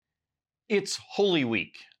It's Holy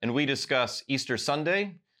Week, and we discuss Easter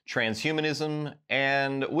Sunday, transhumanism,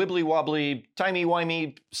 and wibbly-wobbly,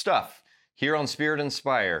 timey-wimey stuff here on Spirit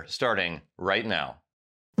Inspire, starting right now.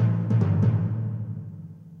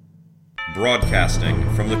 Broadcasting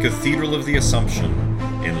from the Cathedral of the Assumption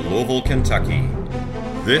in Louisville, Kentucky,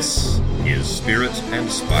 this is Spirit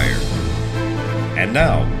Inspire. And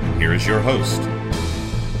now, here is your host.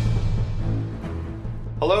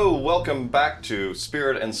 Hello, welcome back to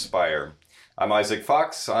Spirit Inspire. I'm Isaac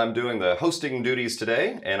Fox. I'm doing the hosting duties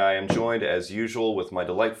today, and I am joined as usual with my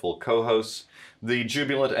delightful co-hosts, the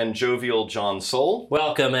jubilant and jovial John Soule.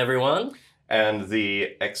 Welcome, everyone. And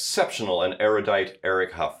the exceptional and erudite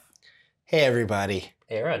Eric Huff. Hey, everybody.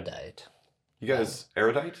 Erudite. You guys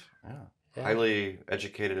erudite? Yeah. Highly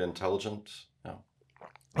educated, intelligent? No.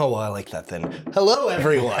 Oh, well, I like that then. Hello,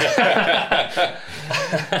 everyone.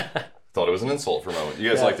 Thought it was an insult for a moment. You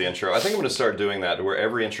guys like the intro? I think I'm going to start doing that, where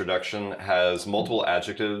every introduction has multiple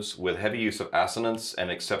adjectives with heavy use of assonance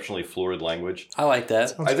and exceptionally florid language. I like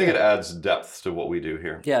that. I think it adds depth to what we do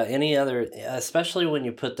here. Yeah, any other, especially when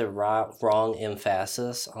you put the wrong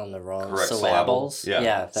emphasis on the wrong Correct syllables. syllable.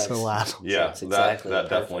 Yeah, that's, that's exactly that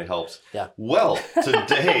definitely helps. Yeah. Well,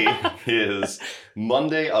 today is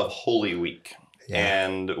Monday of Holy Week,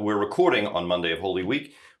 and we're recording on Monday of Holy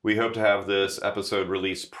Week. We hope to have this episode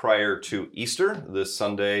released prior to Easter this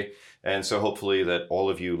Sunday, and so hopefully that all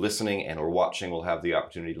of you listening and or watching will have the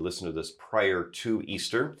opportunity to listen to this prior to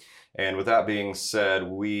Easter. And with that being said,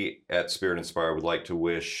 we at Spirit Inspire would like to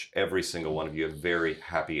wish every single one of you a very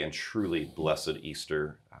happy and truly blessed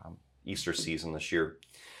Easter season this year.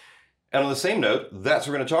 And on the same note, that's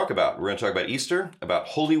what we're going to talk about. We're going to talk about Easter, about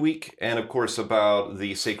Holy Week, and of course about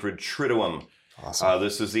the sacred Triduum. Awesome.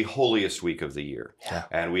 This is the holiest week of the year. Yeah.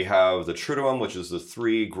 And we have the Triduum, which is the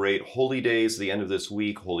three great holy days at the end of this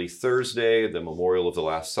week. Holy Thursday, the memorial of the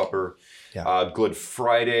Last Supper. Yeah. Good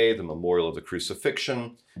Friday, the memorial of the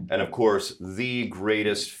crucifixion. And of course, the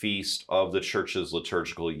greatest feast of the church's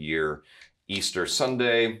liturgical year, Easter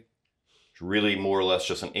Sunday. Really more or less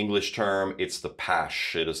just an English term. It's the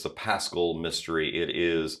Pasch. It is the Paschal mystery. It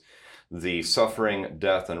is the suffering,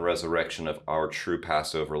 death, and resurrection of our true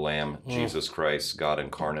Passover Lamb, Jesus Christ, God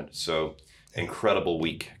incarnate. So, incredible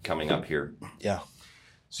week coming up here. Yeah.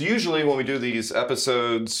 So usually when we do these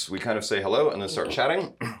episodes, we kind of say hello and then start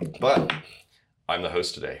chatting. But I'm the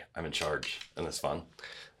host today. I'm in charge, and it's fun.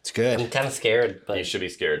 It's good. I'm kind of scared, but you should be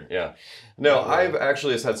scared. Yeah. No, I've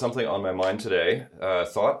actually just had something on my mind today.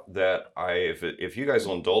 Thought that if you guys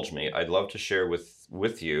will indulge me, I'd love to share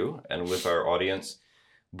with you and with our audience.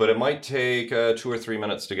 But it might take 2 or 3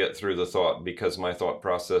 minutes to get through the thought because my thought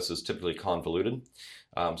process is typically convoluted.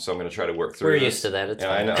 So I'm going to try to work through. We're used to that. It's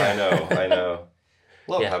fine. I know.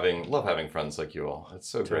 Love having friends like you all. It's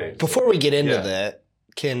so great. Before we get into that,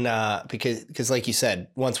 because like you said,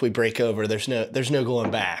 once we break over, there's no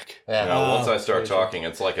going back. Yeah. No, once I start talking,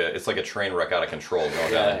 it's like a train wreck out of control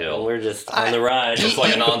going down a hill. We're just on the ride. It's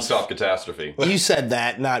like a nonstop catastrophe. You said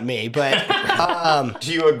that, not me. But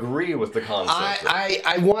do you agree with the concept?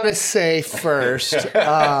 I want to say first.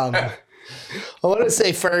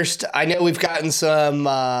 I know we've gotten some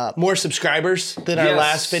more subscribers than our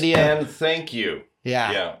last video. And thank you.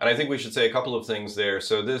 Yeah. And I think we should say a couple of things there.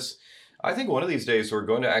 So I think one of these days we're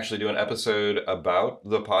going to actually do an episode about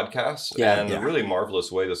the podcast and the really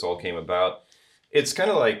marvelous way this all came about. It's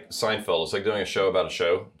kind of like Seinfeld. It's like doing a show about a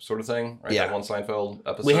show sort of thing, right? Yeah. That one Seinfeld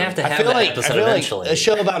episode. We have to have that episode eventually. Like a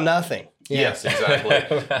show about nothing. Yeah. Yes, exactly.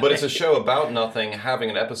 Right. But it's a show about nothing,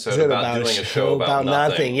 having an episode about doing a show about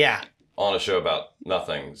nothing. Yeah. On a show about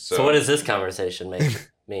nothing. So what does this conversation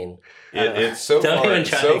mean? It's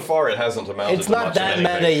so far it hasn't amounted to much. It's not that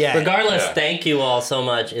meta yet. Regardless, thank you all so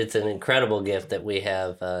much. It's an incredible gift that we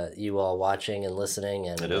have you all watching and listening,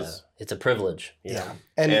 and it is. It's a privilege. Yeah.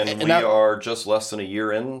 And we are just less than a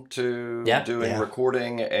year into doing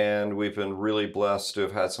recording, and we've been really blessed to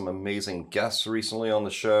have had some amazing guests recently on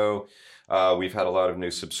the show. We've had a lot of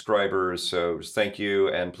new subscribers, so thank you,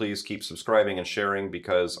 and please keep subscribing and sharing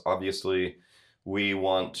because obviously we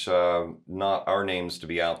want not our names to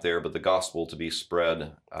be out there, but the gospel to be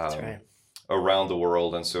spread around the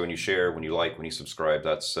world. And so when you share, when you like, when you subscribe,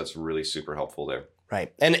 that's really super helpful there.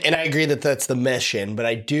 Right. And I agree that that's the mission, but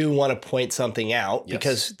I do want to point something out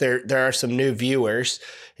because there are some new viewers,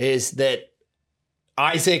 is that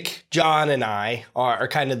Isaac, John, and I are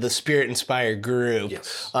kind of the Spirit Inspired group.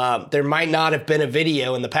 Yes. There might not have been a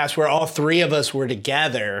video in the past where all three of us were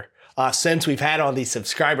together since we've had all these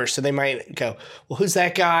subscribers. So they might go, well, who's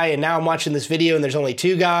that guy? And now I'm watching this video and there's only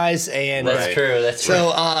 2 guys. And That's true. That's true.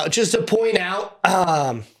 so just to point out,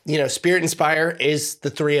 Spirit Inspire is the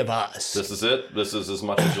 3 of us. This is it. This is as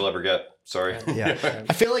much as you'll ever get. Sorry. Yeah.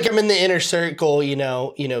 I feel like I'm in the inner circle.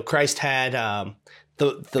 Christ had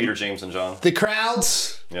the Peter, James, and John. The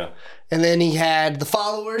crowds. Yeah. And then he had the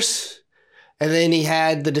followers. And then he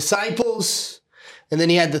had the disciples. And then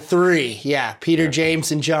he had the 3. Yeah, Peter,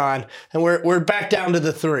 James, and John. And we're back down to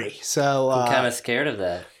the 3. So I'm kind of scared of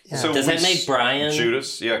that. Yeah. So Does that make Brian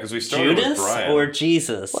Judas? Yeah, because we started Judas with Brian. or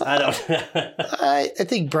Jesus? I don't know. I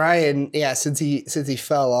think Brian, since he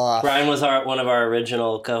fell off. Brian was one of our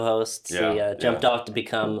original co-hosts. Yeah, He jumped off to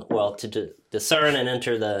become, to discern and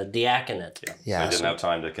enter the diaconate. Yeah, I didn't have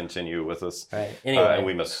time to continue with us. Right. Anyway. And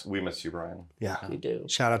we miss you, Brian. Yeah. We do.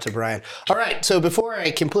 Shout out to Brian. All right. So before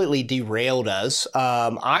I completely derailed us,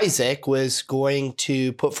 Isaac was going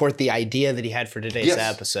to put forth the idea that he had for today's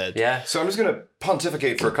episode. Yeah. So I'm just going to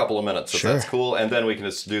pontificate for a couple of minutes, if Sure. that's cool. And then we can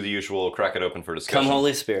just do the usual crack it open for discussion. Come,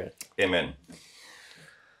 Holy Spirit. Amen.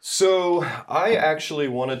 So I actually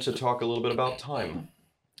wanted to talk a little bit about time,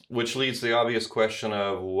 which leads to the obvious question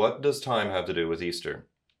of what does time have to do with Easter?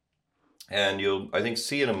 And you'll, I think,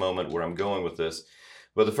 see in a moment where I'm going with this.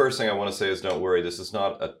 But the first thing I want to say is don't worry, this is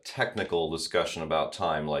not a technical discussion about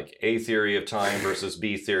time, like A theory of time versus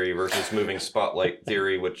B theory versus moving spotlight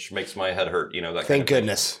theory, which makes my head hurt, that kind of Thank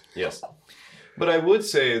goodness. thing. Yes. But I would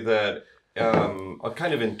say that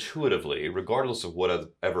kind of intuitively, regardless of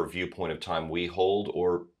whatever viewpoint of time we hold,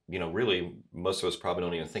 or, really, most of us probably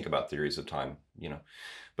don't even think about theories of time,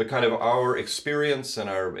 But kind of our experience and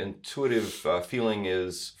our intuitive feeling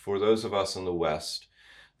is, for those of us in the West,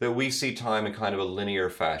 that we see time in kind of a linear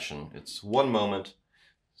fashion. It's one moment,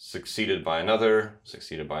 succeeded by another,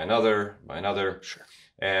 by another. Sure.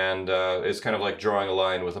 And it's kind of like drawing a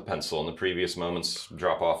line with a pencil, and the previous moments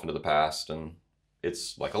drop off into the past, and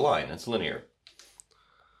it's like a line, it's linear.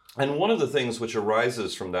 And one of the things which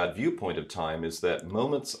arises from that viewpoint of time is that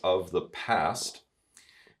moments of the past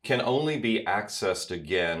can only be accessed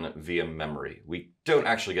again via memory. We don't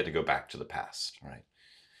actually get to go back to the past, right?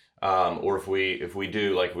 Or if we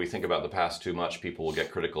do, like, we think about the past too much, people will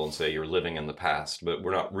get critical and say you're living in the past, but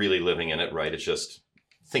we're not really living in it, right? It's just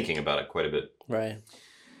thinking about it quite a bit. Right.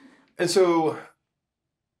 And so,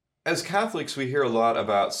 as Catholics, we hear a lot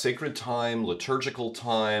about sacred time, liturgical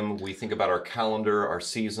time. We think about our calendar, our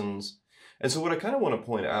seasons. And so what I kind of want to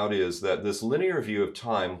point out is that this linear view of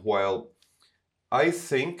time, while I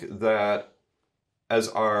think that as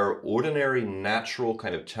our ordinary, natural,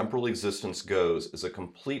 kind of temporal existence goes, is a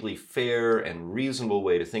completely fair and reasonable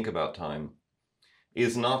way to think about time,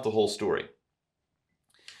 is not the whole story.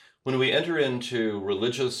 When we enter into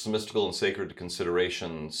religious, mystical, and sacred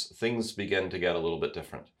considerations, things begin to get a little bit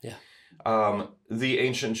different. Yeah. The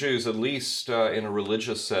ancient Jews, at least in a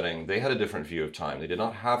religious setting, they had a different view of time. They did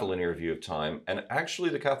not have a linear view of time. And actually,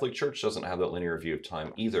 the Catholic Church doesn't have that linear view of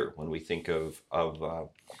time either when we think of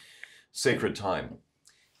sacred time.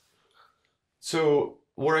 So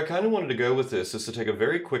where I kind of wanted to go with this is to take a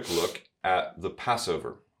very quick look at the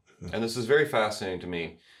Passover. And this is very fascinating to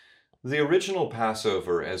me. The original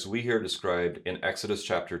Passover, as we hear described in Exodus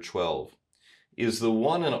chapter 12, is the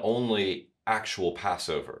one and only actual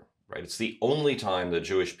Passover, right? It's the only time the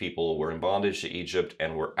Jewish people were in bondage to Egypt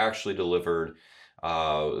and were actually delivered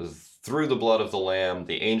through the blood of the Lamb,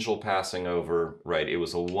 the angel passing over, right? It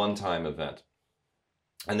was a one-time event.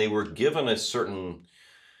 And they were given a certain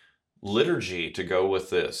liturgy to go with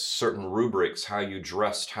this, certain rubrics, how you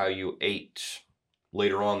dressed, how you ate.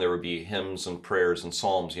 Later on, there would be hymns and prayers and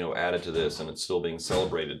psalms, added to this, and it's still being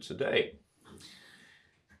celebrated today.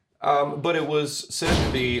 But it was said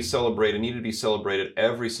to be celebrated, needed to be celebrated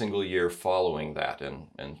every single year following that,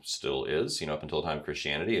 and still is, up until the time of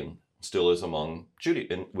Christianity, and still is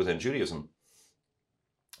within Judaism.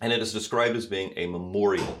 And it is described as being a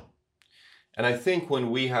memorial. And I think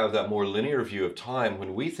when we have that more linear view of time,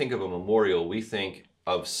 when we think of a memorial, we think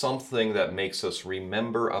of something that makes us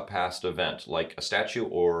remember a past event, like a statue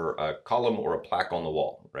or a column or a plaque on the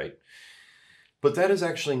wall, right? But that is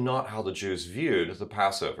actually not how the Jews viewed the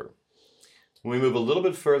Passover. When we move a little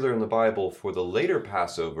bit further in the Bible, for the later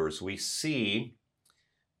Passovers, we see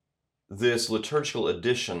this liturgical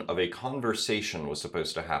addition of a conversation was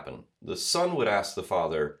supposed to happen. The son would ask the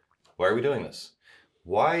father, why are we doing this?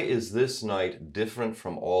 Why is this night different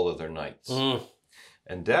from all other nights?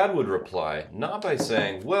 And dad would reply, not by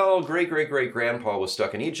saying, well, great-great-great-grandpa was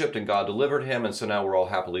stuck in Egypt and God delivered him, and so now we're all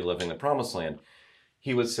happily living in the promised land.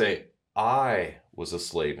 He would say, I was a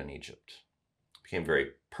slave in Egypt. It became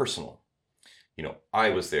very personal. I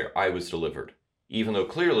was there. I was delivered. even though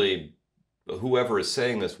clearly whoever is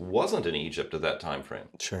saying this wasn't in Egypt at that time frame.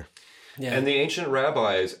 Sure. Yeah. And the ancient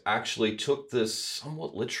rabbis actually took this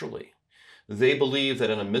somewhat literally. They believed that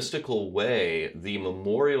in a mystical way, the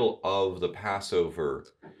memorial of the Passover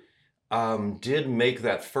did make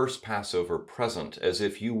that first Passover present, as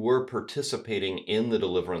if you were participating in the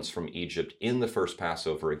deliverance from Egypt in the first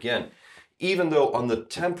Passover again, even though on the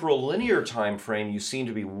temporal linear time frame, you seem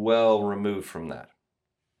to be well removed from that.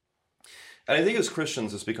 And I think as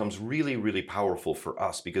Christians, this becomes really, really powerful for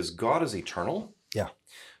us because God is eternal. Yeah.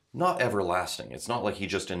 Not everlasting. It's not like he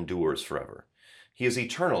just endures forever. He is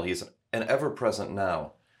eternal. He's an ever-present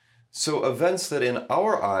now. So events that in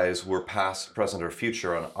our eyes were past, present, or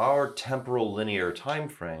future on our temporal linear time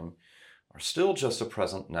frame are still just a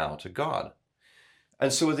present now to God.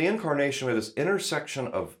 And so with the incarnation, we have this intersection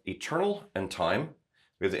of eternal and time.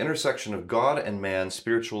 We have the intersection of God and man,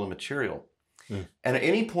 spiritual and material. And at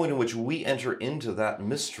any point in which we enter into that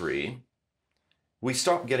mystery, we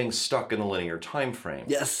stop getting stuck in a linear time frame.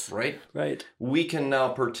 Yes. Right? Right. We can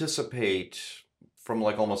now participate from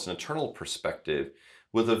like almost an eternal perspective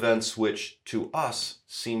with events which to us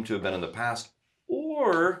seem to have been in the past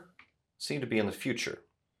or seem to be in the future.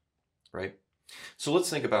 Right? So let's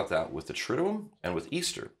think about that with the Triduum and with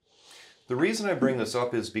Easter. The reason I bring this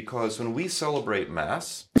up is because when we celebrate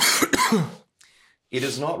Mass, it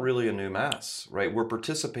is not really a new Mass, right? We're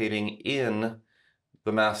participating in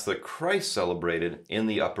the Mass that Christ celebrated in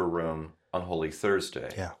the upper room on Holy Thursday.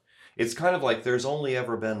 Yeah. It's kind of like there's only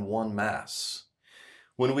ever been one Mass.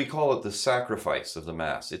 When we call it the sacrifice of the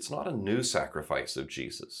Mass, it's not a new sacrifice of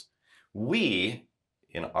Jesus. We,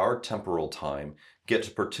 in our temporal time, get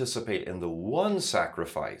to participate in the one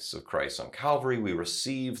sacrifice of Christ on Calvary. We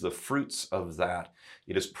receive the fruits of that.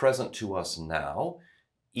 It is present to us now,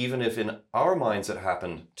 even if in our minds it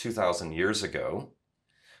happened 2,000 years ago,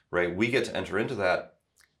 right? We get to enter into that.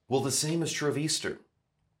 Well, the same is true of Easter.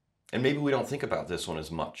 And maybe we don't think about this one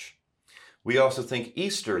as much. We also think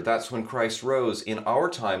Easter, that's when Christ rose in our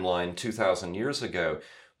timeline 2,000 years ago.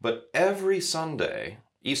 But every Sunday,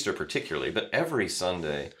 Easter particularly, but every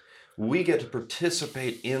Sunday, we get to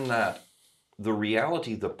participate in that, the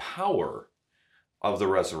reality, the power of the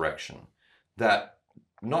resurrection. That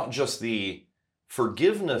not just the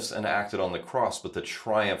forgiveness enacted on the cross, but the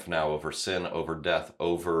triumph now over sin, over death,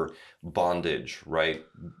 over bondage, right?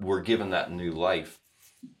 We're given that new life.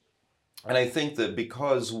 And I think that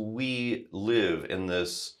because we live in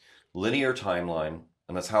this linear timeline,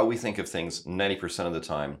 and that's how we think of things 90% of the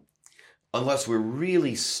time, unless we're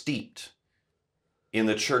really steeped in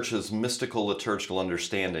the church's mystical liturgical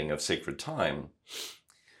understanding of sacred time,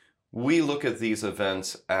 we look at these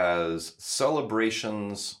events as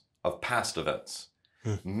celebrations of past events,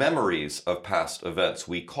 memories of past events.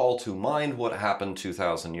 We call to mind what happened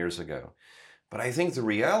 2,000 years ago. But I think the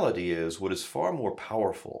reality is what is far more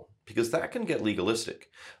powerful, because that can get legalistic.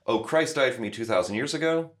 Oh, Christ died for me 2,000 years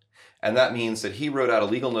ago, and that means that he wrote out a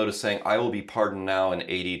legal notice saying, I will be pardoned now in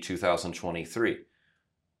AD 2023.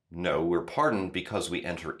 No, we're pardoned because we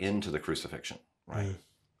enter into the crucifixion, right?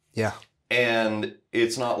 Yeah. And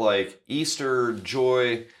it's not like Easter,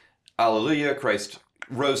 joy, alleluia, Christ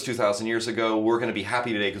rose 2,000 years ago. We're going to be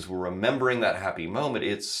happy today because we're remembering that happy moment.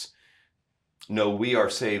 It's, no, we are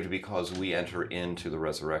saved because we enter into the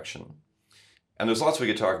resurrection. And there's lots we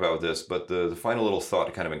could talk about with this, but the final little thought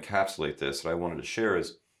to kind of encapsulate this that I wanted to share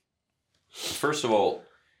is, first of all,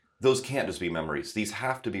 those can't just be memories. These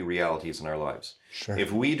have to be realities in our lives. Sure.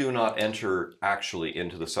 If we do not enter actually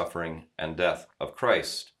into the suffering and death of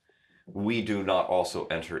Christ, we do not also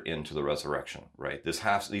enter into the resurrection, right? These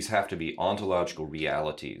have to be ontological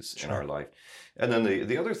realities in our life. And then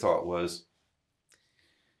the other thought was,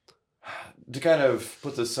 to kind of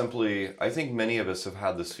put this simply, I think many of us have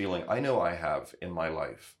had this feeling, I know I have in my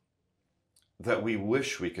life, that we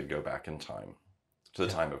wish we could go back in time to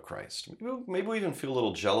the time of Christ. Maybe we even feel a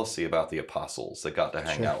little jealousy about the apostles that got to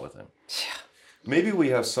hang out with him. Yeah. Maybe we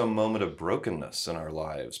have some moment of brokenness in our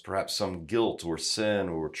lives, perhaps some guilt or sin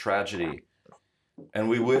or tragedy, and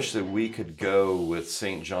we wish that we could go with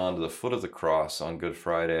St. John to the foot of the cross on Good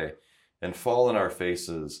Friday and fall on our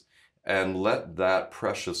faces and let that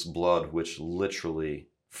precious blood, which literally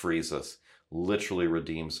frees us, literally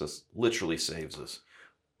redeems us, literally saves us,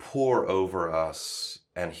 pour over us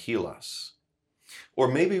and heal us. Or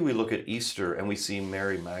maybe we look at Easter and we see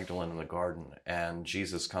Mary Magdalene in the garden and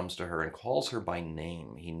Jesus comes to her and calls her by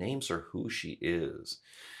name. He names her who she is.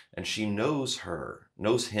 And she knows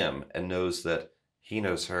him, and knows that he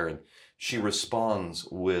knows her. And she responds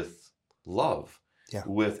with love,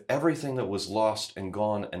 with everything that was lost and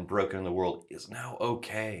gone and broken in the world is now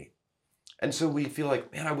okay. And so we feel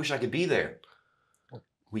like, man, I wish I could be there.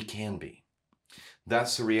 we can be.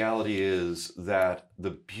 That's the reality, is that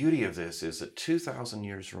the beauty of this is that 2,000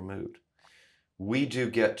 years removed, we do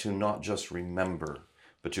get to not just remember,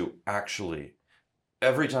 but to actually,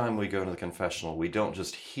 every time we go to the confessional, we don't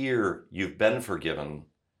just hear you've been forgiven,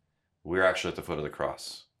 we're actually at the foot of the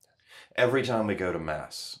cross. Every time we go to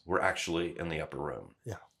Mass, we're actually in the upper room.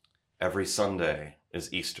 Yeah. Every Sunday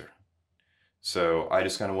is Easter. So I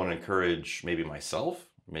just kind of want to encourage maybe myself,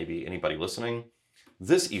 maybe anybody listening,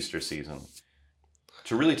 this Easter season,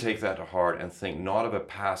 to really take that to heart and think not of a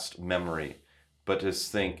past memory, but to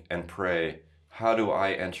think and pray, how do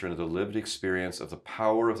I enter into the lived experience of the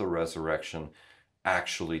power of the resurrection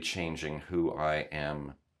actually changing who I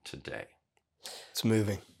am today? It's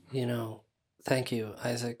moving. Thank you,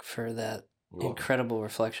 Isaac, for that incredible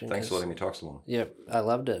reflection. Thanks for letting me talk so long. Yeah, I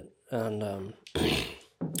loved it. And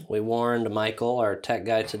we warned Michael, our tech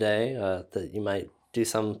guy today, that you might do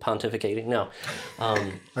some pontificating. No.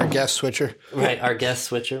 Our guest switcher. Right, our guest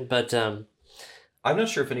switcher. But I'm not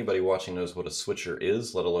sure if anybody watching knows what a switcher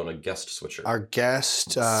is, let alone a guest switcher. Our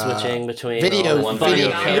guest... switching between videographer.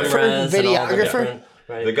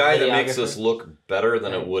 Right. The guy that makes us look better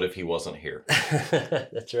than it would if he wasn't here.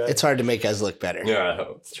 That's right. It's hard to make us look better. Yeah,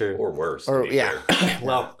 it's true. Or worse. Or yeah.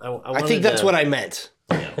 Well, I think that's what I meant.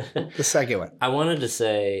 The second one. I wanted to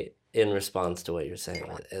say, in response to what you're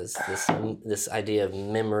saying, is this idea of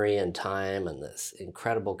memory and time and this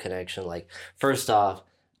incredible connection. Like, first off,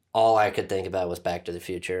 all I could think about was Back to the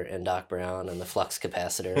Future and Doc Brown and the flux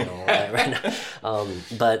capacitor and all that right now.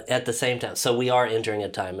 But at the same time, so we are entering a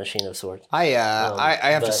time machine of sorts. I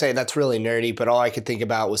have to say that's really nerdy, but all I could think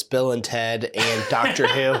about was Bill and Ted and Doctor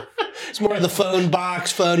Who. It's more of the phone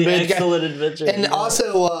box, phone booth. Excellent adventure. And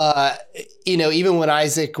also, even when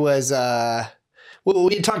Isaac was...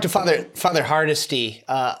 we had talked to Father Hardesty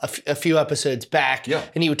a few episodes back,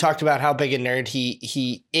 and he talked about how big a nerd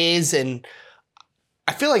he is, and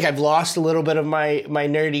I feel like I've lost a little bit of my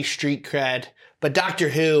nerdy street cred, but Doctor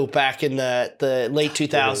Who back in the late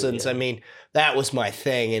 2000s, I mean, that was my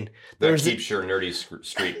thing. And that keeps your nerdy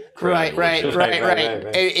street cred. Right.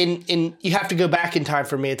 And you have to go back in time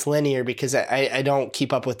for me. It's linear because I don't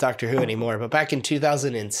keep up with Doctor Who anymore. But back in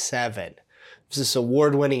 2007, there's this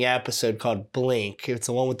award-winning episode called Blink. It's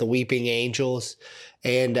the one with the weeping angels.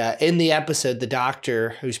 And in the episode, the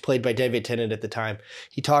doctor, who's played by David Tennant at the time,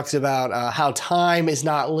 he talks about how time is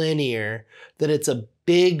not linear, that it's a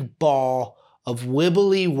big ball of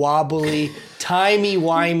wibbly-wobbly,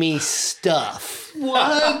 timey-wimey stuff.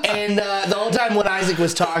 What? And the whole time when Isaac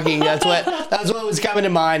was talking, that's what was coming to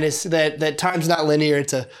mind, is that time's not linear.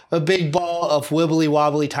 It's a big ball of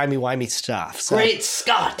wibbly-wobbly, timey-wimey stuff. So, Great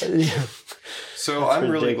Scott! So that's I'm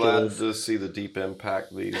really glad to see the deep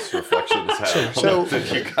impact these reflections have. So,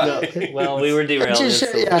 you guys. Well, we were derailed.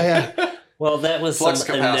 Yeah. Well, that was flux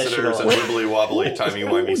capacitors and wibbly wobbly timey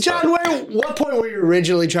wimey stuff. John, what point were you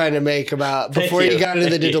originally trying to make about before you got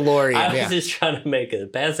into the DeLorean? I was just trying to make a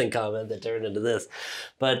passing comment that turned into this.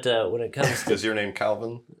 But when it comes to... Is your name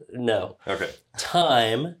Calvin? No. Okay.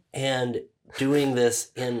 Time and doing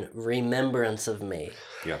this in remembrance of me.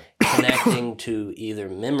 Yeah. Connecting to either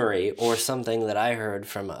memory or something that I heard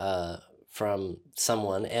from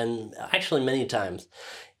someone, and actually many times,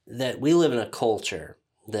 that we live in a culture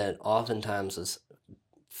that oftentimes is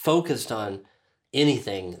focused on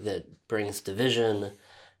anything that brings division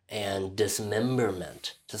and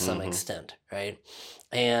dismemberment to some extent, right?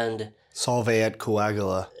 And Salve et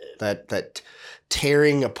coagula, that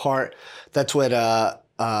tearing apart. That's what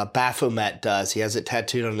Baphomet does. He has it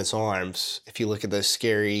tattooed on his arms. If you look at those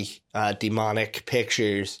scary demonic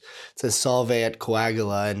pictures, it says Salve et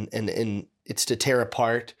coagula, and it's to tear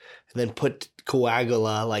apart and then put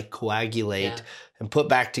coagula, like coagulate, and put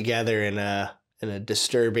back together in a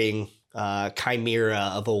disturbing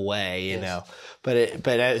chimera of a way, you know. But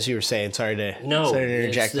as you were saying, sorry to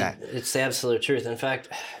interject that. It's the absolute truth. In fact,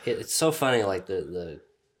 it's so funny, like the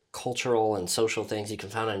cultural and social things you can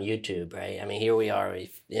find on YouTube, right? I mean, here we are.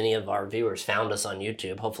 If any of our viewers found us on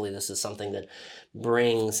YouTube, hopefully this is something that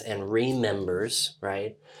brings and remembers,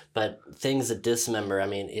 right? But things that dismember, I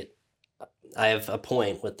mean, I have a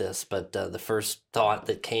point with this, but the first thought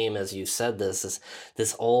that came as you said this is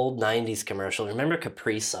this old 90s commercial. Remember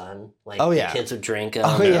Capri Sun? Like, the kids would drink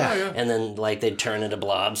them. And then, like, they'd turn into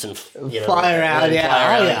blobs and, fly around,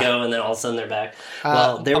 and go, and then all of a sudden they're back.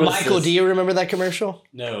 Well, there was Michael, do you remember that commercial?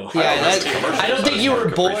 No. Yeah, I don't think you were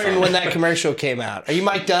born when that commercial came out. Are you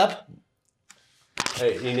mic'd up?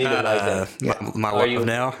 Hey, you need a mic up. My live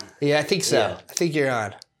now? Yeah, I think so. Yeah. I think you're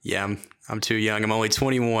on. Yeah, I'm too young. I'm only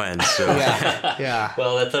 21. So Yeah.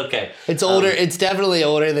 Well, that's okay. It's older. It's definitely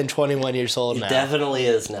older than 21 years old now. It definitely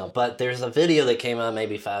is now. But there's a video that came out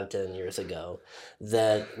maybe 5-10 years ago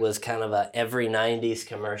that was kind of a every 90s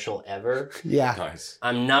commercial ever. Yeah. Nice.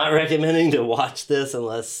 I'm not recommending to watch this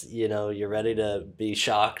unless, you're ready to be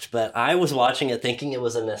shocked. But I was watching it thinking it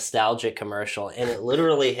was a nostalgic commercial. And it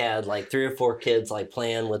literally had like 3 or 4 kids like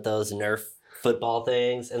playing with those Nerf football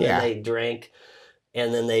things. And then they drank.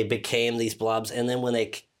 And then they became these blobs. And then when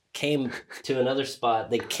they came to another spot,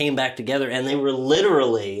 they came back together. And they were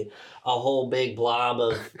literally a whole big blob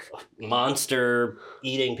of monster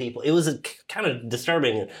eating people. It was kind of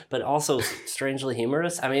disturbing, but also strangely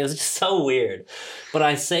humorous. I mean, it was just so weird. But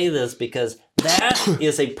I say this because that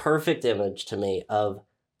is a perfect image to me of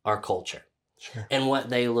our culture. Sure. And what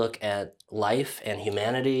they look at life and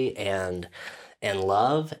humanity and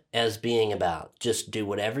love as being about. Just do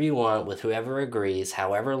whatever you want with whoever agrees,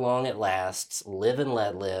 however long it lasts, live and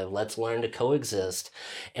let live, let's learn to coexist.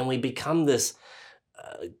 And we become this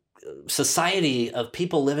society of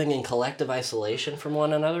people living in collective isolation from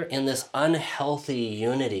one another in this unhealthy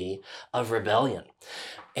unity of rebellion.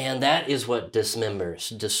 And that is what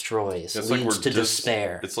dismembers, destroys, leads to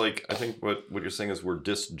despair. It's like, I think what you're saying is we're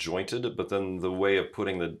disjointed, but then the way of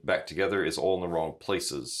putting it back together is all in the wrong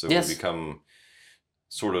places. So we become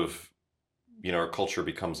sort of, our culture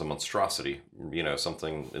becomes a monstrosity,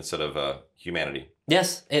 something instead of humanity.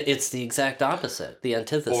 Yes, it's the exact opposite, the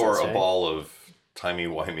antithesis. Or a ball of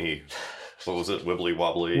timey-wimey, what was it,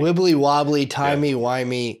 wibbly-wobbly? Wibbly-wobbly,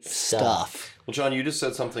 timey-wimey stuff. Well, John, you just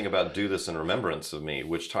said something about do this in remembrance of me,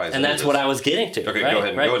 which ties and that's what I was getting to. Okay, right? go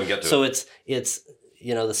ahead and get to it. So it's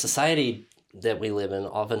the society that we live in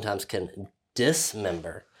oftentimes can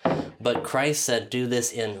dismember. But Christ said, do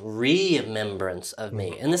this in remembrance of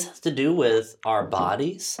me. And this has to do with our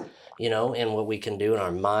bodies, and what we can do in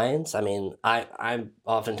our minds. I mean, I'm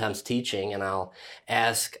oftentimes teaching, and I'll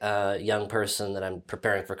ask a young person that I'm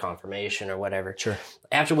preparing for confirmation or whatever. Sure.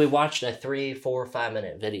 After we watched a 3, 4,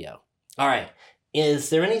 5-minute video. All right, is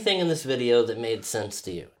there anything in this video that made sense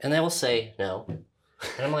to you? And they will say, no. And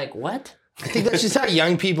I'm like, what? I think that's just how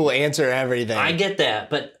young people answer everything. I get that,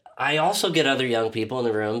 but I also get other young people in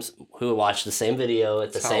the rooms who watch the same video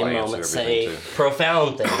at the same moment say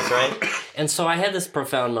profound things, right? And so I had this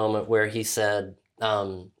profound moment where he said,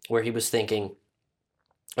 where he was thinking,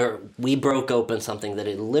 or we broke open something that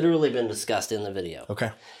had literally been discussed in the video.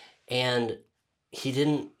 Okay. And he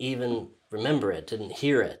didn't even remember it, didn't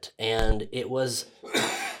hear it. And it was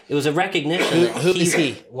a recognition that who is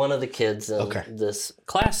he? One of the kids in this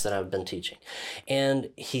class that I've been teaching.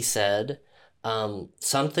 And he said,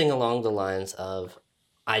 something along the lines of,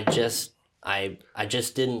 I just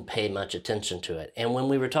didn't pay much attention to it. And when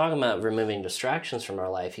we were talking about removing distractions from our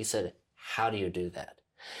life, he said, how do you do that?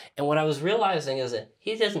 And what I was realizing is that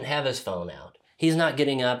he doesn't have his phone out. He's not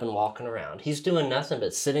getting up and walking around. He's doing nothing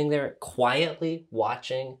but sitting there quietly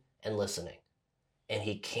watching and listening. And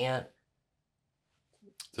he can't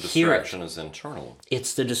The distraction is internal.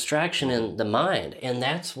 It's the distraction in the mind. And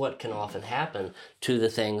that's what can often happen to the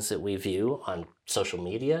things that we view on social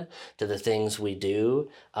media, to the things we do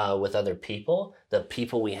with other people, the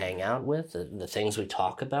people we hang out with, the things we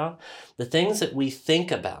talk about, the things that we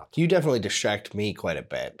think about. You definitely distract me quite a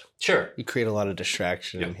bit. Sure. You create a lot of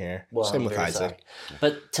distraction in here. Well, same with Isaac. Sorry.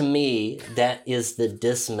 But to me, that is the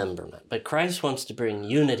dismemberment. But Christ wants to bring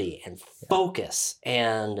unity and focus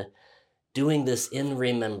and doing this in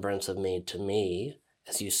remembrance of me, to me,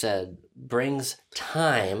 as you said, brings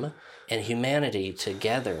time and humanity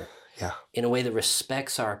together in a way that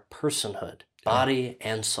respects our personhood, body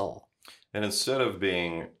and soul. And instead of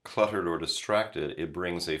being cluttered or distracted, it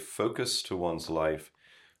brings a focus to one's life,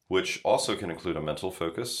 which also can include a mental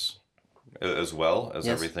focus as well as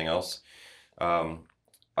everything else.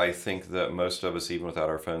 I think that most of us, even without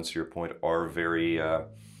our phones, to your point, are very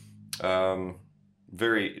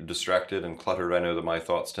distracted and cluttered. I know that my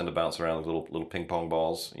thoughts tend to bounce around like little ping pong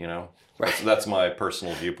balls, you know. That's my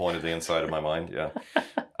personal viewpoint of the inside of my mind,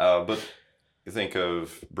 but you think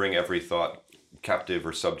of bring every thought captive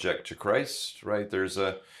or subject to Christ, right? There's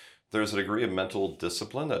a degree of mental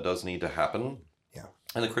discipline that does need to happen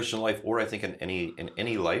in the Christian life, or I think in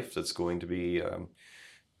any life that's going to be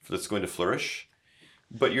that's going to flourish.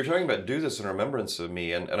 But you're talking about do this in remembrance of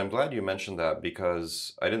me, and I'm glad you mentioned that,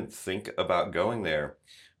 because I didn't think about going there.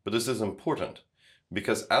 But this is important,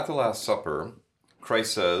 because at the Last Supper,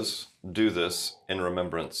 Christ says, do this in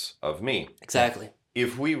remembrance of me. Exactly.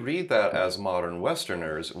 If we read that as modern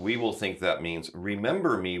Westerners, we will think that means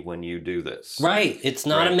remember me when you do this. Right. It's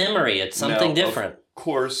not a memory. It's something different. Of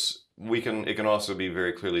course, it can also be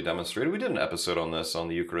very clearly demonstrated. We did an episode on this on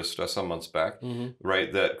the Eucharist some months back,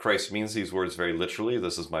 right? That Christ means these words very literally.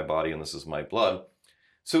 This is my body and this is my blood.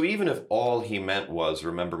 So even if all he meant was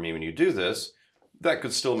remember me when you do this, that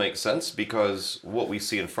could still make sense because what we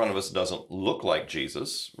see in front of us doesn't look like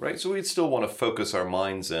Jesus, right? So we'd still want to focus our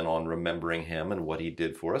minds in on remembering him and what he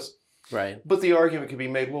did for us. Right. But the argument could be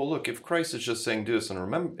made, well, look, if Christ is just saying do this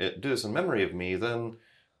in memory of me, then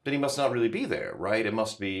he must not really be there, right? It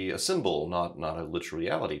must be a symbol, not a literal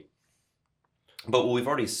reality. But what we've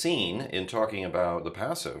already seen in talking about the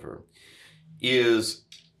Passover is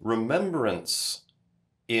remembrance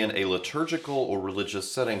in a liturgical or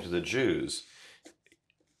religious setting to the Jews.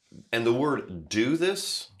 And the word do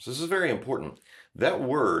this, so this is very important. That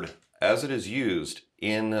word, as it is used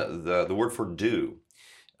in the word for do,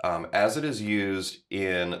 as it is used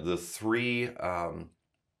in the three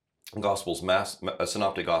Gospels,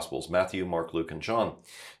 Synoptic Gospels, Matthew, Mark, Luke, and John,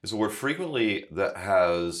 is a word frequently that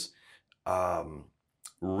has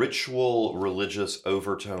ritual religious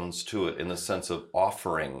overtones to it in the sense of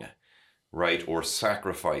offering, right, or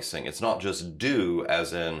sacrificing. It's not just do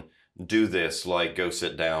as in do this, like go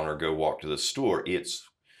sit down or go walk to the store. It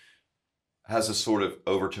has a sort of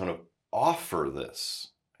overtone of offer this.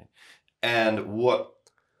 And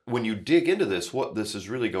when you dig into this, what this is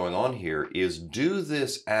really going on here is do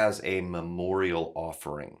this as a memorial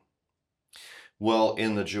offering. Well,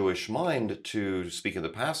 in the Jewish mind, to speak of the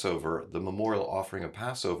Passover, the memorial offering of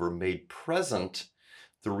Passover made present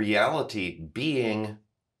the reality being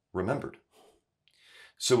remembered.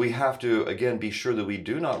 So we have to, again, be sure that we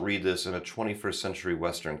do not read this in a 21st century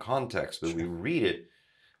Western context, but we read it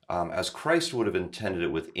as Christ would have intended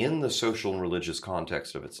it within the social and religious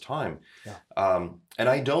context of its time. Yeah. And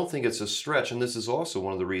I don't think it's a stretch, and this is also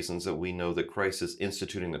one of the reasons that we know that Christ is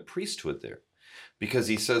instituting the priesthood there. Because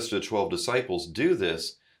he says to the 12 disciples, do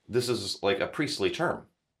this. This is like a priestly term,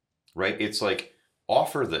 right? It's like,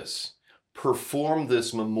 offer this, perform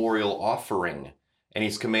this memorial offering. And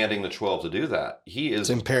he's commanding the 12 to do that. It's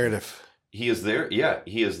imperative. He is there,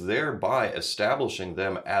 he is thereby establishing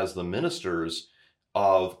them as the ministers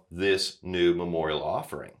of this new memorial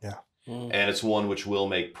offering. Yeah. And it's one which will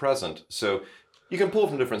make present. So you can pull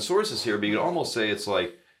from different sources here, but you can almost say it's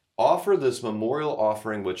like, offer this memorial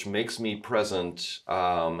offering which makes me present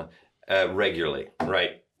regularly,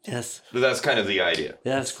 right? Yes. That's kind of the idea. Yes.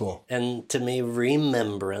 That's cool. And to me,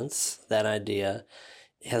 remembrance, that idea,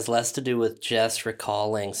 has less to do with just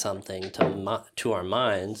recalling something to our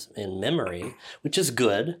minds in memory, which is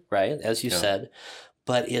good, right, as you said,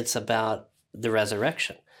 but it's about the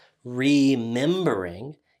resurrection.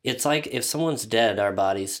 Remembering, it's like if someone's dead, our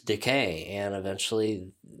bodies decay, and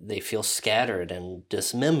eventually they feel scattered and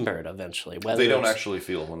dismembered eventually. They don't actually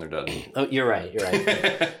feel when they're dead. Oh, you're right. You're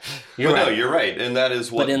right. And that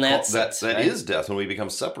is what that is death. When we become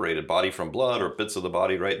separated, body from blood or bits of the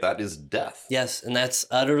body, right? That is death. Yes, and that's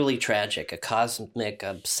utterly tragic, a cosmic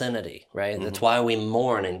obscenity, right? Mm-hmm. That's why we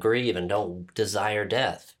mourn and grieve and don't desire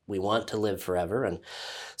death. We want to live forever, and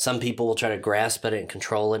some people will try to grasp at it and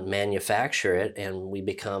control it and manufacture it, and we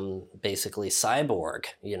become basically cyborg,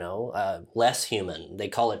 less human. They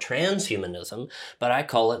call it transhumanism, but I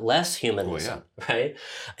call it less humanism, right?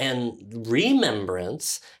 And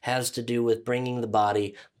remembrance has to do with bringing the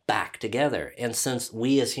body back together. And since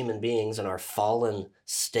we as human beings in our fallen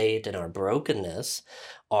state and our brokenness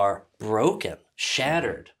are broken,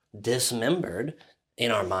 shattered, dismembered, in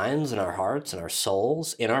our minds, in our hearts, in our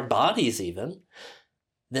souls, in our bodies even,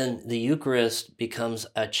 then the Eucharist becomes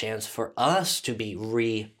a chance for us to be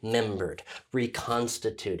remembered,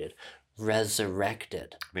 reconstituted,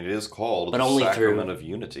 resurrected. I mean, it is called the sacrament of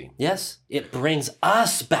unity. Yes, it brings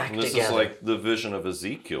us back together. This is like the vision of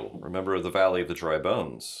Ezekiel. Remember the Valley of the Dry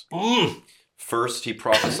Bones. First, he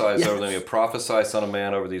prophesies over them. He prophesies, Son of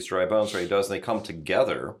Man, over these dry bones, right? He does, and they come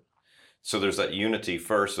together. So there's that unity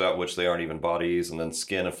first, without which they aren't even bodies, and then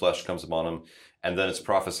skin and flesh comes upon them, and then it's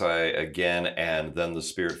prophesy again, and then the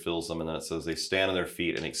Spirit fills them, and then it says they stand on their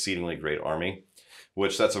feet, an exceedingly great army,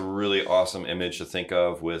 which that's a really awesome image to think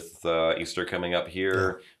of with Easter coming up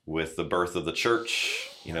here, with the birth of the church,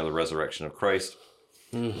 the resurrection of Christ.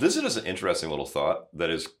 This is just an interesting little thought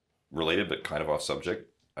that is related but kind of off subject.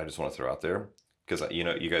 I just want to throw out there, because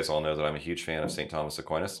you guys all know that I'm a huge fan of St. Thomas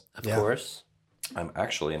Aquinas. Of course. I'm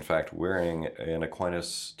actually, in fact, wearing an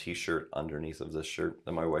Aquinas t-shirt underneath of this shirt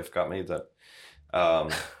that my wife got me that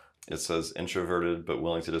it says introverted but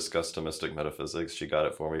willing to discuss Thomistic metaphysics. She got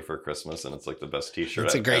it for me for Christmas, and it's like the best t-shirt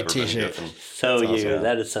It's a great t-shirt. So you. Awesome.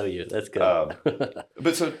 That is so you. That's good.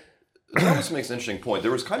 But so Thomas makes an interesting point.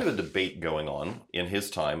 There was kind of a debate going on in his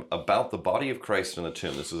time about the body of Christ in the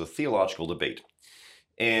tomb. This is a theological debate.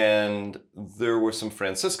 And there were some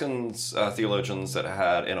Franciscans, theologians that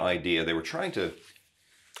had an idea. They were trying to...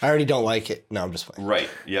 I already don't like it. No, I'm just playing. Right,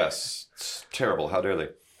 yes. It's terrible. How dare they?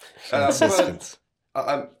 Franciscans.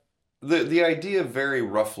 The idea very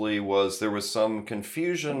roughly was there was some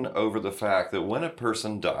confusion over the fact that when a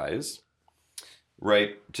person dies,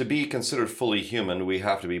 right, to be considered fully human, we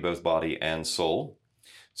have to be both body and soul.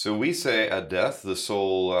 So we say at death, the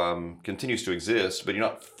soul continues to exist, but you're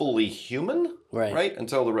not fully human, right?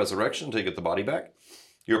 Until the resurrection to get the body back.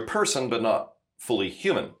 You're a person, but not fully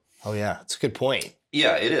human. Oh, yeah. That's a good point.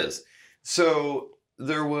 Yeah, it is. So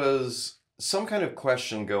there was some kind of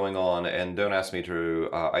question going on, and don't ask me to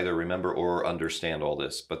either remember or understand all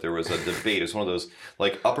this, but there was a debate. It's one of those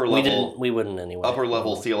like upper level... We wouldn't anyway. Upper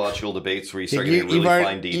level theological debates where you start getting really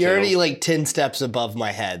fine details. You're already like 10 steps above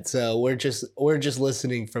my head, so we're just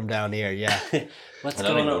listening from down here, yeah. What's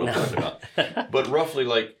going on now? But roughly,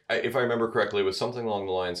 like, if I remember correctly, it was something along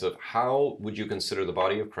the lines of how would you consider the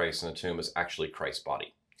body of Christ in the tomb as actually Christ's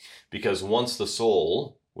body? Because once the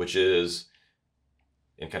soul, which is...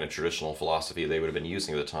 in kind of traditional philosophy they would have been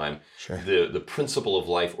using at the time, the principle of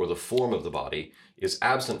life or the form of the body is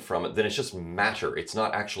absent from it, then it's just matter. It's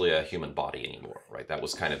not actually a human body anymore, right? That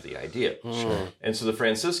was kind of the idea. Sure. And so the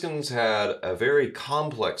Franciscans had a very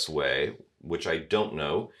complex way, which I don't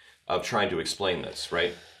know, of trying to explain this,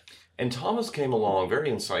 right? And Thomas came along very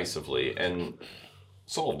incisively and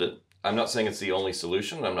solved it. I'm not saying it's the only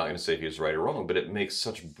solution. I'm not going to say if he was right or wrong, but it makes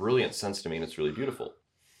such brilliant sense to me, and it's really beautiful.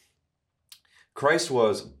 Christ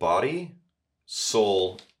was body,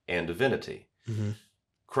 soul, and divinity. Mm-hmm.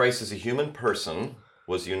 Christ as a human person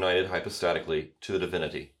was united hypostatically to the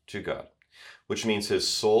divinity, to God, which means his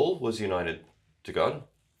soul was united to God,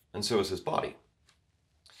 and so was his body.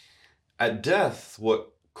 At death,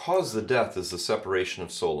 what caused the death is the separation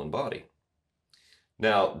of soul and body.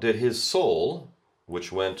 Now, did his soul, which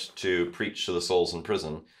went to preach to the souls in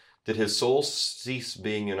prison, did his soul cease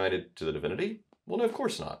being united to the divinity? Well, no, of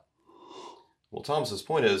course not. Well, Thomas's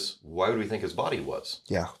point is, why would we think his body was?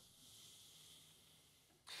 Yeah.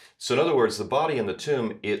 So in other words, the body in the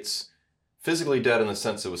tomb, it's physically dead in the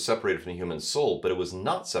sense it was separated from the human soul, but it was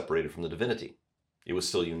not separated from the divinity. It was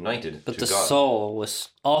still united to God. But the soul was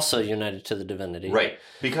also united to the divinity. Right.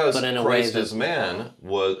 Because Christ as man,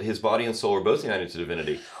 his body and soul are both united to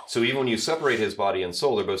divinity. So even when you separate his body and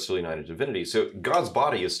soul, they're both still united to divinity. So God's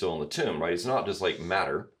body is still in the tomb, right? It's not just like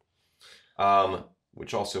matter.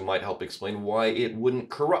 Which also might help explain why it wouldn't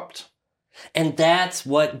corrupt. And that's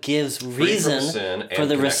what gives reason for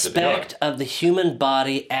the respect of the human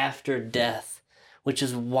body after death, which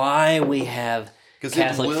is why we have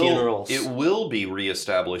Catholic funerals. It will be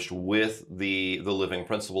reestablished with the living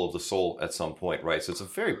principle of the soul at some point, right? So it's a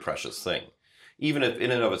very precious thing. Even if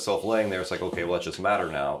in and of itself laying there, it's like, okay, well, it's just matter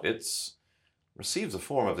now. It's receives the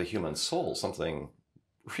form of the human soul, something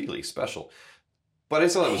really special. But I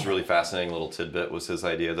thought that was really fascinating little tidbit was his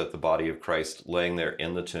idea that the body of Christ laying there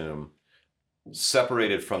in the tomb,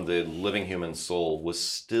 separated from the living human soul, was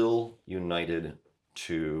still united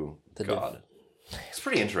to God. It's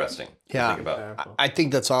pretty interesting to think about. I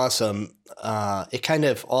think that's awesome. It kind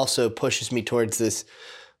of also pushes me towards this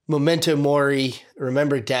memento mori,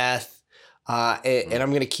 remember death. And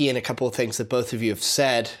I'm going to key in a couple of things that both of you have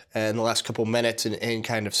said in the last couple of minutes and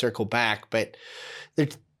kind of circle back. But there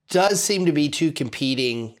does seem to be two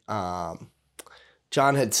competing.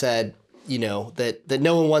 John had said, that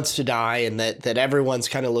no one wants to die, and that everyone's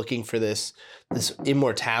kind of looking for this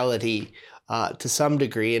immortality to some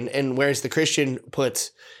degree. And whereas the Christian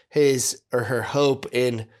puts his or her hope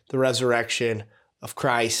in the resurrection of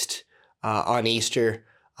Christ on Easter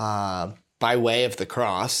by way of the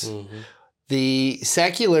cross, the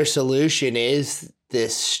secular solution is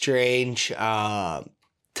this strange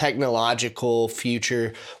technological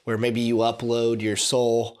future where maybe you upload your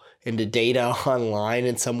soul into data online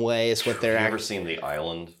in some way is what they're... Have you ever seen The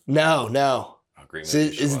Island? No. Is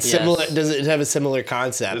it similar? Does it have a similar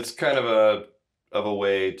concept? It's kind of a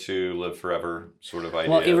way to live forever sort of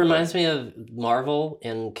idea. Well, it reminds me of Marvel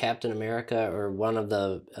in Captain America or one of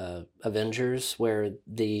the Avengers where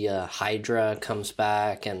the Hydra comes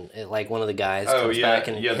back and one of the guys comes back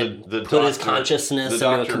and the put his consciousness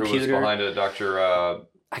into a computer. Who was behind it, Dr.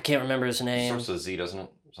 I can't remember his name. Starts with Z, doesn't it?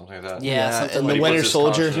 Something like that. Yeah, and the Winter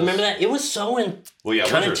Soldier. Do you remember that? It was so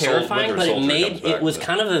kind of terrifying, but it was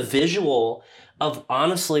kind of a visual of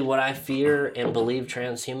honestly what I fear and believe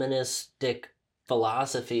transhumanistic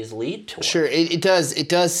philosophies lead toward. Sure, it does. It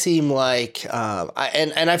does seem like,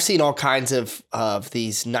 and I've seen all kinds of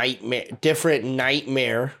these different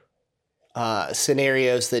nightmare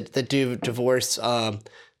scenarios that do divorce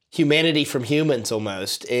humanity from humans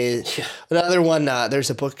almost. Another one, there's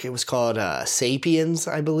a book, it was called Sapiens,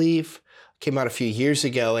 I believe. Came out a few years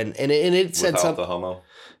ago, and it said Without something. the homo?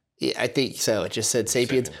 Yeah, I think so. It just said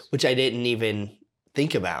Sapiens, which I didn't even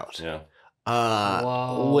think about. Yeah.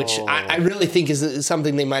 Which I really think is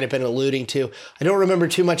something they might have been alluding to. I don't remember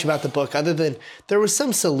too much about the book other than there was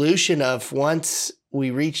some solution of once we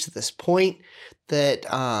reached this point that,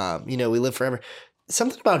 we live forever.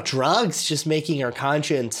 Something about drugs just making our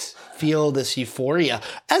conscience feel this euphoria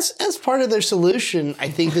as part of their solution. I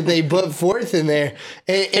think that they put forth in there.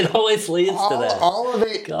 And it always leads to that. All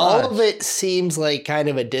of it seems like kind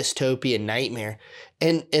of a dystopian nightmare.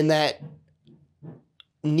 And that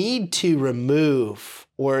need to remove,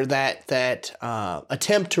 or that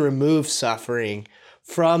attempt to remove suffering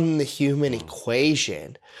from the human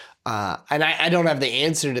equation. And I don't have the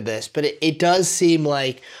answer to this, but it does seem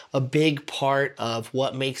like a big part of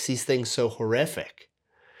what makes these things so horrific.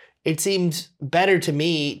 It seems better to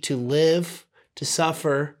me to live, to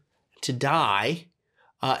suffer, to die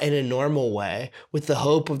in a normal way with the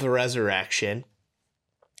hope of the resurrection,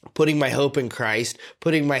 putting my hope in Christ,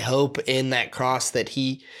 putting my hope in that cross that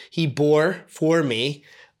he bore for me,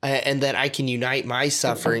 and that I can unite my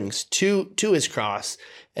sufferings to his cross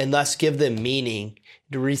and thus give them meaning,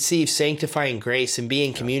 to receive sanctifying grace and be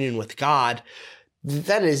in communion with God.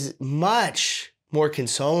 That is much more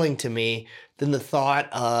consoling to me than the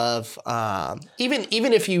thought of even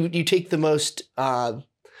if you take the most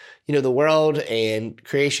the world and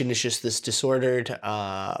creation is just this disordered,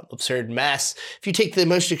 absurd mess. If you take the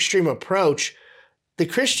most extreme approach, the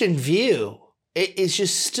Christian view is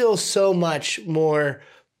just still so much more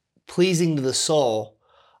pleasing to the soul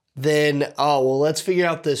than, let's figure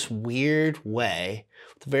out this weird way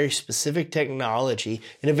with a very specific technology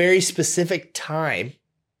in a very specific time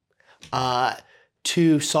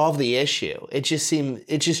to solve the issue. It's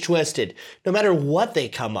just twisted. No matter what they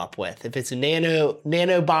come up with, if it's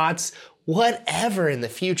nanobots, whatever in the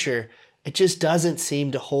future, it just doesn't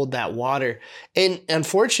seem to hold that water. And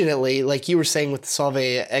unfortunately, like you were saying with the solve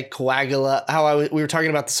et coagula, we were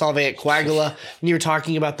talking about the solve et coagula, and you were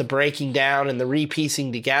talking about the breaking down and the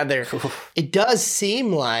repiecing together. It does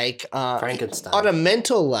seem like Frankenstein. On a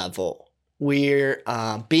mental level, we're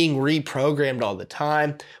being reprogrammed all the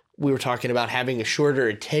time. We were talking about having a shorter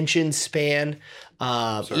attention span.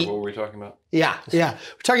 Sorry, what were we talking about? Yeah. We're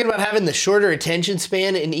talking about having the shorter attention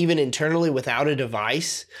span and even internally without a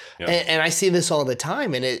device. Yeah. And I see this all the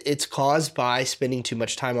time, and it's caused by spending too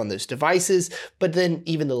much time on those devices. But then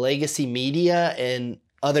even the legacy media and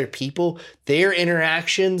other people, their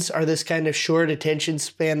interactions are this kind of short attention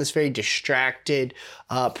span, this very distracted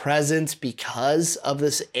presence because of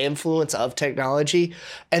this influence of technology.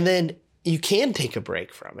 And then you can take a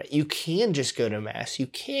break from it. You can just go to mass. You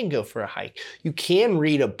can go for a hike. You can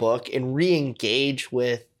read a book and re-engage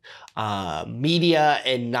with media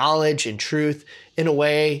and knowledge and truth in a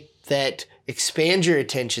way that expands your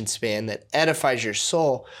attention span, that edifies your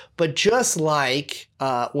soul. But just like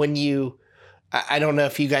when I don't know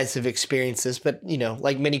if you guys have experienced this, but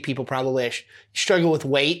like many people probably struggle with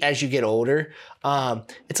weight as you get older.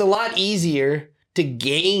 It's a lot easier to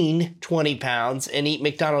gain 20 pounds and eat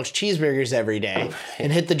McDonald's cheeseburgers every day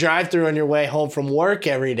and hit the drive-thru on your way home from work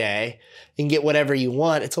every day and get whatever you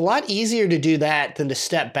want. It's a lot easier to do that than to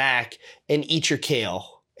step back and eat your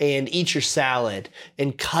kale and eat your salad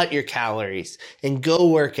and cut your calories and go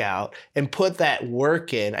work out and put that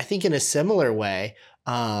work in. I think in a similar way,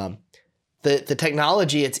 the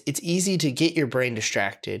technology, it's easy to get your brain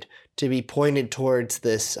distracted, to be pointed towards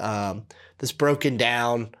this broken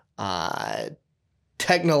down,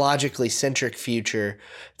 technologically centric future.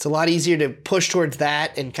 It's a lot easier to push towards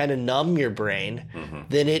that and kind of numb your brain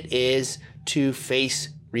than it is to face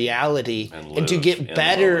reality and to get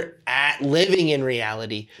better at living in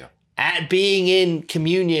reality, at being in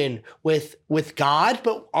communion with God,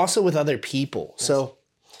 but also with other people. Yes. So,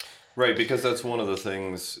 right, because that's one of the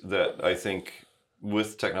things that I think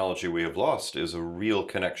with technology we have lost is a real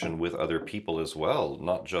connection with other people as well,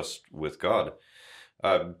 not just with God.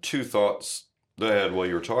 Two thoughts that I had while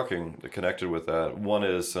you were talking that connected with that. One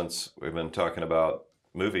is, since we've been talking about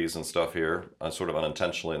movies and stuff here, sort of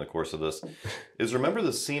unintentionally in the course of this, is remember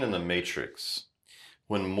the scene in The Matrix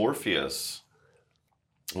when Morpheus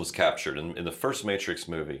was captured in the first Matrix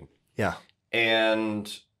movie. Yeah.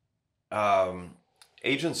 And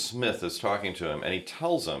Agent Smith is talking to him, and he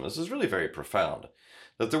tells him, this is really very profound,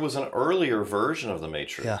 that there was an earlier version of The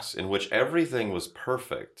Matrix in which everything was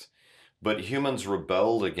perfect, but humans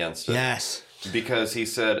rebelled against it. Yes. Because he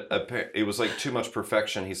said it was like too much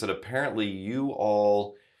perfection. He said, apparently you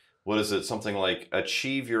all what is it? Something like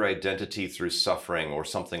achieve your identity through suffering or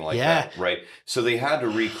something like Yeah. that, right? So they had to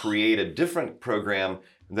recreate a different program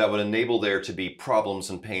that would enable there to be problems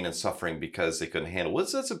and pain and suffering because they couldn't handle it.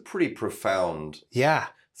 That's a pretty profound, Yeah.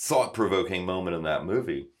 thought-provoking moment in that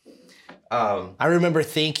movie. I remember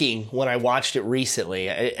thinking when I watched it recently,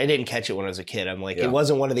 I didn't catch it when I was a kid. I'm like, Yeah. it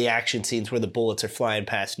wasn't one of the action scenes where the bullets are flying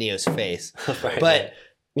past Neo's face. Right. But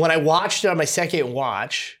when I watched it on my second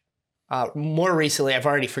watch, more recently, I've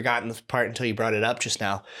already forgotten this part until you brought it up just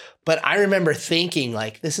now. But I remember thinking,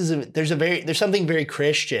 like, there's something very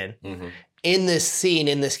Christian in this scene,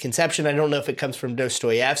 in this conception. I don't know if it comes from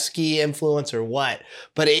Dostoevsky influence or what,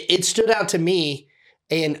 but it stood out to me.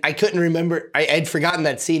 And I couldn't remember, I'd forgotten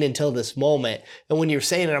that scene until this moment. And when you were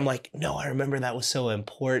saying it, I'm like, no, I remember that was so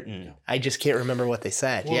important. I just can't remember what they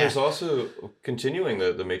said. Well, there's also, continuing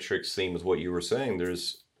the Matrix theme with what you were saying,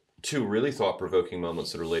 there's two really thought-provoking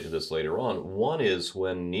moments that relate to this later on. One is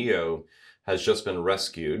when Neo has just been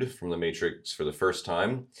rescued from the Matrix for the first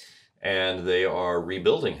time, and they are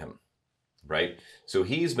rebuilding him, right? So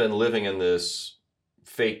he's been living in this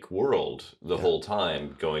fake world the whole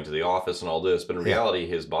time, going to the office and all this, but in reality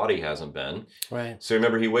his body hasn't been. Right. So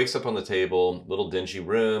remember, he wakes up on the table, little dingy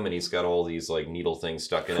room, and he's got all these like needle things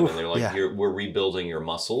stuck in him, and they're like, we're rebuilding your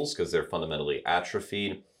muscles because they're fundamentally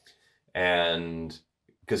atrophied. And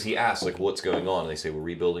because he asks, like, what's going on? And they say, we're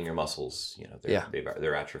rebuilding your muscles. You know,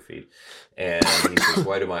 they're atrophied. And he says,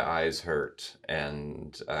 why do my eyes hurt?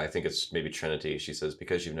 And I think it's maybe Trinity. She says,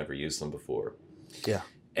 because you've never used them before. Yeah.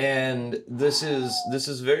 And this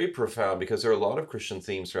is very profound because there are a lot of Christian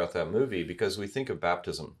themes throughout that movie because we think of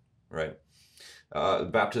baptism, right?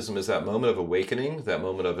 Baptism is that moment of awakening, that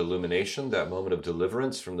moment of illumination, that moment of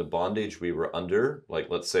deliverance from the bondage we were under. Like,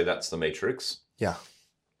 let's say that's the Matrix. Yeah.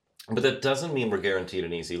 But that doesn't mean we're guaranteed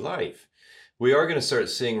an easy life. We are going to start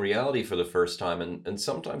seeing reality for the first time, and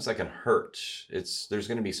sometimes that can hurt. There's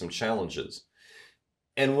going to be some challenges.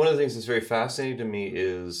 And one of the things that's very fascinating to me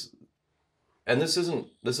is, and this isn't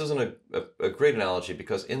a great analogy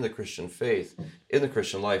because in the Christian faith, in the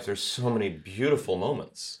Christian life, there's so many beautiful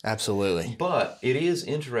moments. Absolutely. But it is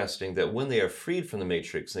interesting that when they are freed from the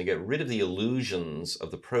Matrix and they get rid of the illusions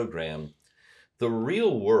of the program, the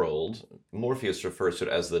real world, Morpheus refers to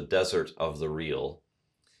it as the desert of the real,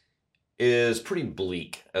 is pretty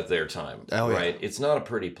bleak at their time, right? It's not a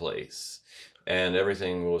pretty place. And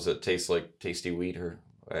everything, tastes like tasty wheat, or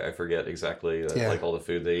I forget exactly, like all the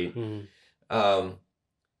food they eat. And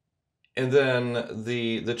then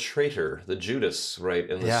the traitor, the Judas, right,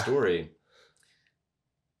 in the story,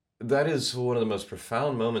 that is one of the most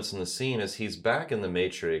profound moments in the scene as he's back in the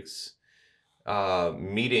Matrix,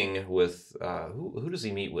 meeting with, who does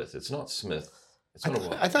he meet with? It's not Smith. It's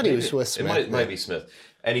I thought he was with Smith. It might be Smith.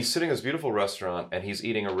 And he's sitting in this beautiful restaurant and he's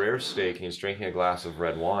eating a rare steak and he's drinking a glass of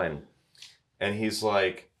red wine. And he's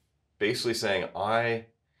like, basically saying,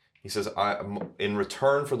 he says, in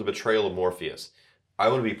return for the betrayal of Morpheus, I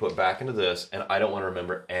want to be put back into this, and I don't want to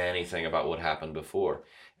remember anything about what happened before.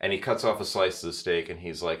 And he cuts off a slice of the steak, and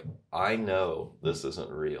he's like, I know this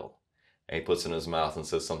isn't real. And he puts it in his mouth and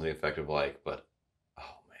says something effective like, but,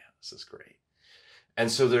 oh man, this is great.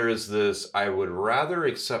 And so there is this, I would rather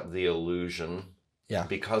accept the illusion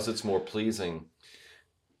because it's more pleasing.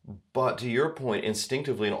 But to your point,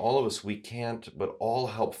 instinctively in all of us, we can't but all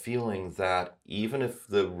help feeling that even if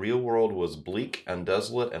the real world was bleak and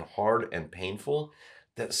desolate and hard and painful,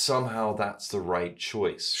 that somehow that's the right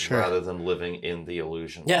choice rather than living in the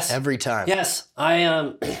illusion. Yes. Every time. Yes. I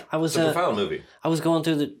was It's a profound movie. I was going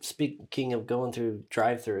through speaking of going through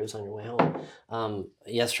drive-thrus on your way home.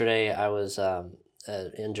 Yesterday I was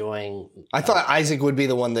enjoying. I thought Isaac would be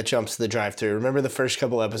the one that jumps to the drive-thru. Remember the first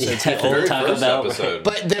couple episodes? Yeah, Very Taco first Bell. episode.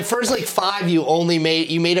 But the first like 5,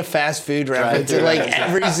 you made a fast food reference in like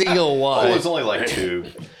every single one. Oh, it's only like 2.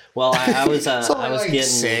 Well, I was like getting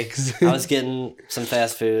 6. I was getting some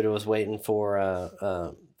fast food. I was waiting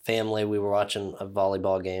for family. We were watching a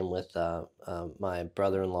volleyball game with my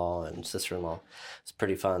brother-in-law and sister-in-law. It's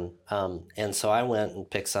pretty fun. And so I went and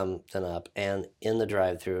picked something up. And in the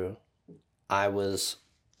drive-thru, I was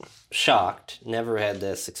shocked. Never had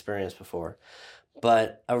this experience before.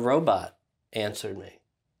 But a robot answered me.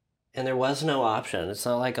 And there was no option. It's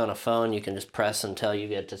not like on a phone you can just press until you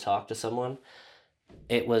get to talk to someone.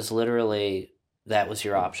 It was literally, that was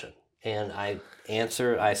your option. And I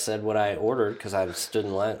said what I ordered because I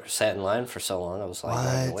sat in line for so long. I was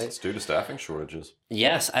like, wait. It's due to staffing shortages.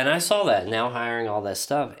 Yes, and I saw that, now hiring all that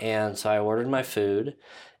stuff. And so I ordered my food,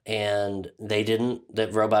 and the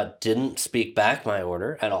robot didn't speak back my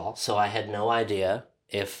order at all. So I had no idea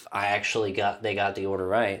if they got the order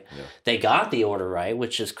right. Yeah. They got the order right,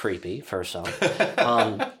 which is creepy, first off.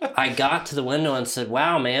 I got to the window and said,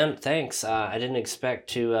 wow, man, thanks. I didn't expect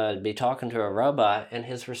to be talking to a robot. And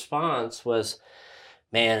his response was,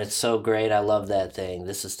 man, it's so great. I love that thing.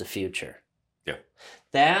 This is the future. Yeah.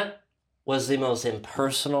 That was the most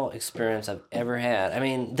impersonal experience I've ever had. I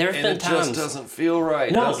mean, there's been times... it just doesn't feel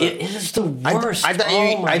right, No, does it? It is the worst. I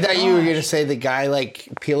thought you were going to say the guy, like,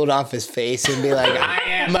 peeled off his face and be like, I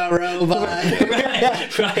am a robot.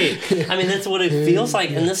 right. I mean, that's what it feels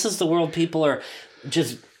like. And this is the world people are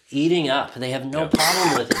just eating up. They have no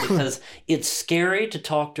problem with it because it's scary to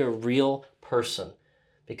talk to a real person.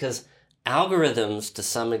 Because algorithms, to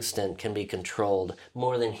some extent, can be controlled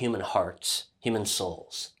more than human hearts, human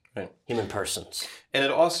souls. Right. Human persons. And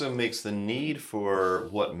it also makes the need for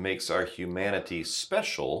what makes our humanity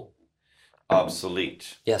special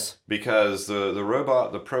obsolete. Yes. Because the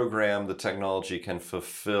robot, the program, the technology can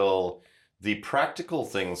fulfill the practical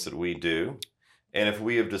things that we do. And if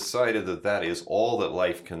we have decided that that is all that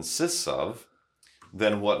life consists of,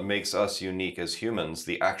 then what makes us unique as humans,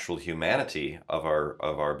 the actual humanity of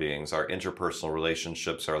our beings, our interpersonal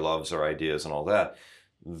relationships, our loves, our ideas, and all that,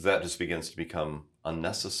 that just begins to become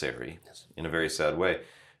unnecessary in a very sad way.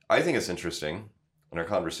 I think it's interesting in our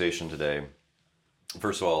conversation today,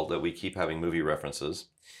 first of all, that we keep having movie references,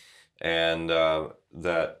 and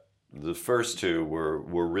that the first two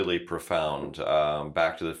were really profound.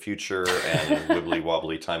 Back to the Future and wibbly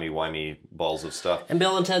wobbly timey wimey balls of stuff. And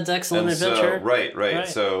Bill and Ted's Excellent Adventure. Right.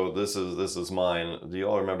 So this is mine. Do you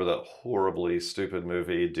all remember that horribly stupid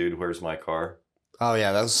movie, Dude, Where's My Car? Oh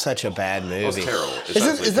yeah, that was such a bad movie. It was terrible.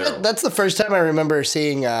 Terrible. That's the first time I remember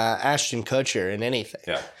seeing Ashton Kutcher in anything.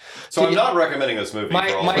 Yeah. So I'm not recommending this movie.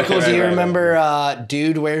 Michael, do you remember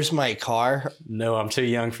Dude, Where's My Car? No, I'm too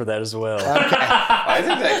young for that as well. Okay. I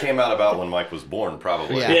think that came out about when Mike was born,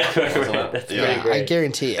 probably. Yeah. That's pretty great. I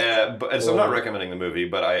guarantee it. So I'm not recommending the movie,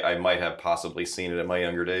 but I might have possibly seen it in my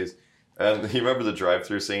younger days. And you remember the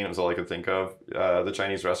drive-through scene? It was all I could think of. The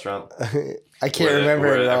Chinese restaurant. I can't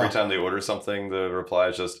remember it at all. Every time they order something, the reply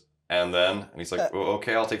is just, and then? And he's like, well,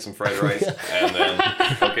 okay, I'll take some fried rice. And then,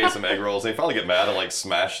 okay, some egg rolls. And they finally get mad and, like,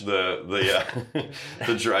 smash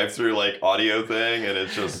the drive-through, like, audio thing. And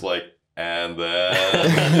it's just like, and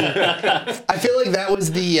then... I feel like that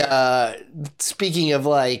was the, speaking of,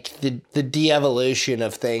 like, the de-evolution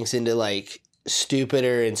of things into, like,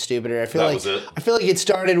 stupider and stupider. I feel like it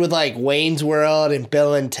started with like Wayne's World and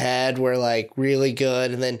Bill and Ted were like really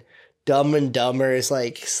good, and then Dumb and Dumber is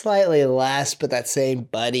like slightly less, but that same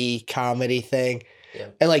buddy comedy thing. Yeah.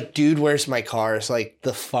 And like Dude, Where's My Car is like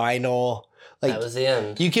the final. Like, that was the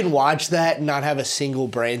end. You can watch that and not have a single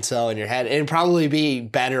brain cell in your head and probably be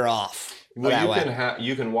better off. Well,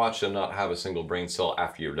 you can watch and not have a single brain cell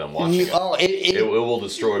after you're done watching it. Oh, it will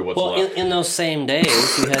destroy what's left. In those same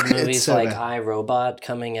days, you had movies like I, Robot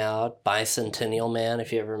coming out, Bicentennial Man,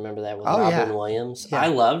 if you ever remember that with Robin Williams. Yeah. I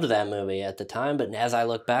loved that movie at the time, but as I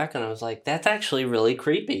look back and I was like, that's actually really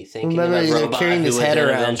creepy, thinking of a robot who would then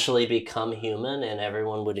eventually become human and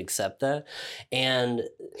everyone would accept that. And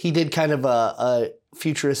he did kind of a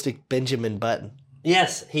futuristic Benjamin Button.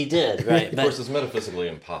 Yes, he did, right? Of course, it's metaphysically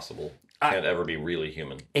impossible. Can't ever be really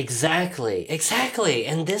human. Exactly.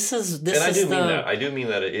 And this is I do mean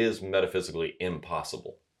that it is metaphysically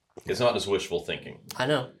impossible. It's not just wishful thinking. I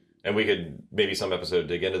know. And we could maybe some episode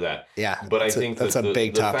dig into that. Yeah. But I think that's a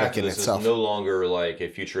big topic in this itself. Is no longer like a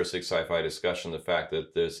futuristic sci-fi discussion. The fact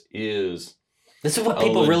that this is what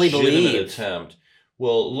people really believe. Attempt.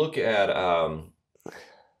 Well, look at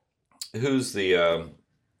who's the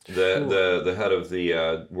head of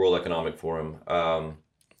the World Economic Forum.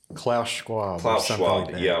 Klaus Schwab.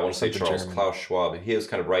 Like yeah, I want to say Charles German. Klaus Schwab. He is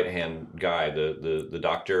kind of right-hand guy, the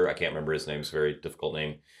doctor. I can't remember his name. It's a very difficult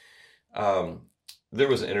name. There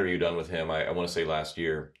was an interview done with him, I want to say last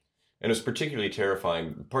year. And it was particularly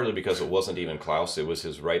terrifying, partly because it wasn't even Klaus. It was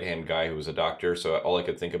his right-hand guy who was a doctor. So all I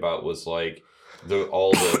could think about was like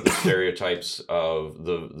all the stereotypes of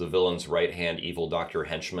the villain's right-hand evil doctor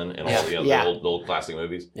henchman in all the old classic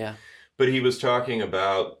movies. Yeah. But he was talking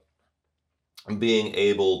about being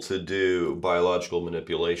able to do biological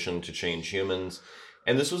manipulation to change humans.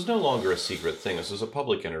 And this was no longer a secret thing. This was a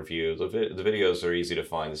public interview. The videos are easy to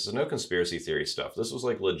find. This is no conspiracy theory stuff. This was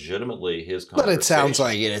like legitimately his conversation. But it sounds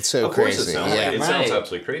like it. It's so crazy. It sounds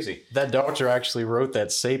absolutely crazy. That doctor actually wrote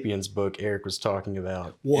that Sapiens book Eric was talking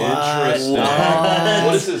about. What? Interesting.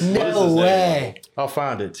 What is his way. name? I'll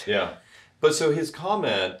find it. Yeah. But so his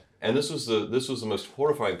comment, and this was the most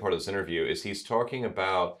horrifying part of this interview, is he's talking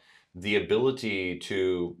about the ability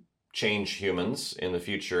to change humans in the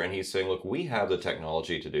future, and he's saying, look, we have the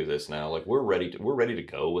technology to do this now. Like we're ready to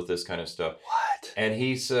go with this kind of stuff. What? And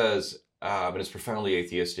he says, and it's profoundly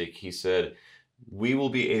atheistic. He said, we will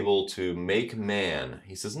be able to make man,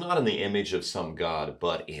 he says, not in the image of some god,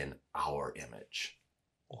 but in our image.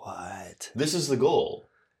 What? This is the goal,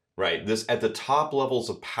 right? This at the top levels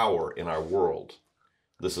of power in our world.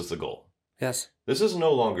 This is the goal. Yes. This is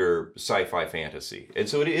no longer sci-fi fantasy, and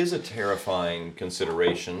so it is a terrifying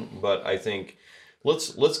consideration. But I think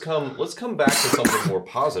let's come back to something more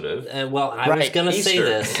positive. Well, I was going to say Easter.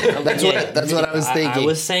 this. That's what I was thinking. I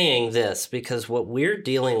was saying this because what we're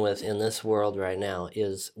dealing with in this world right now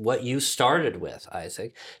is what you started with,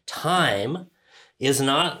 Isaac. Time is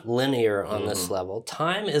not linear on this level.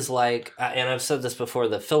 Time is like, and I've said this before,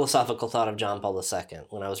 the philosophical thought of John Paul II,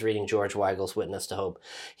 when I was reading George Weigel's Witness to Hope,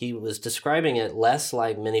 he was describing it less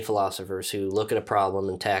like many philosophers who look at a problem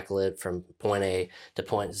and tackle it from point A to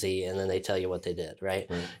point Z, and then they tell you what they did, right?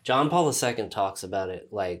 John Paul II talks about it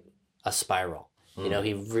like a spiral. You know,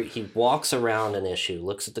 he walks around an issue,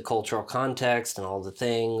 looks at the cultural context and all the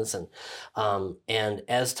things, and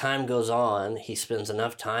as time goes on, he spends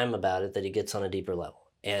enough time about it that he gets on a deeper level.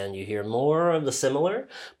 And you hear more of the similar,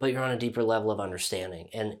 but you're on a deeper level of understanding.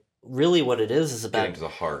 And really what it is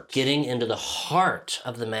about getting into the heart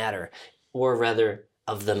of the matter, or rather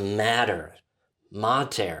of the matter,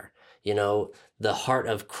 mater, you know, the heart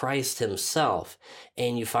of Christ himself.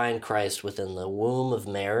 And you find Christ within the womb of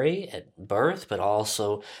Mary at birth, but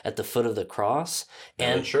also at the foot of the cross.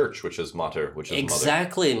 And the church, which is mater, which is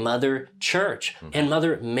exactly, Mother Church. And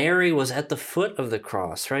Mother Mary was at the foot of the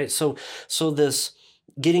cross, right? So this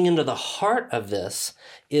getting into the heart of this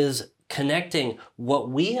is connecting what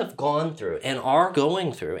we have gone through and are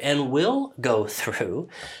going through and will go through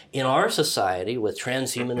in our society with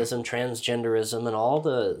transhumanism, transgenderism, and all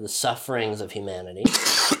the sufferings of humanity.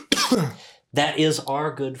 That is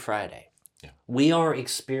our Good Friday. Yeah. We are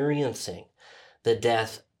experiencing the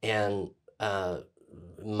death and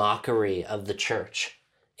mockery of the church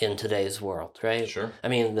in today's world, right? Sure. I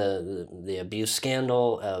mean, the abuse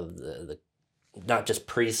scandal of the not just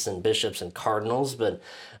priests and bishops and cardinals, but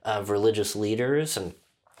of religious leaders and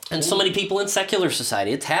so many people in secular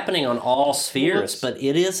society. It's happening on all spheres, but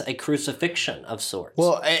it is a crucifixion of sorts.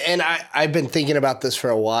 Well, and I've been thinking about this for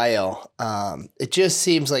a while. It just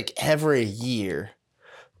seems like every year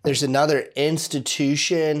there's another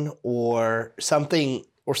institution or something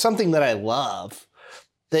that I love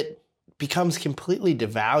that becomes completely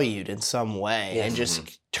devalued in some way and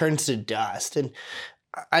just turns to dust. And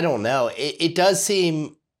I don't know. It does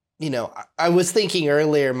seem, you know, I was thinking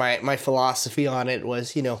earlier, my philosophy on it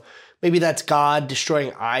was, you know, maybe that's God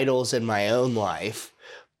destroying idols in my own life.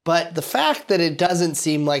 But the fact that it doesn't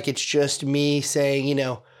seem like it's just me saying, you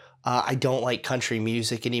know, I don't like country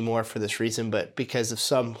music anymore for this reason, but because of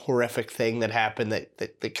some horrific thing that happened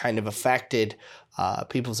that kind of affected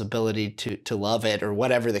people's ability to love it or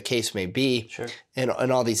whatever the case may be. Sure. In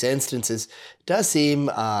all these instances, it does seem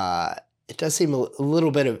a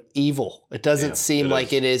little bit of evil. It doesn't seem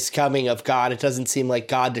like it is coming of God. It doesn't seem like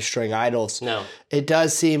God destroying idols. No. It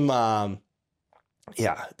does seem, there's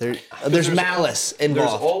malice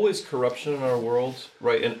involved. There's always corruption in our world,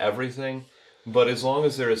 right, in everything. But as long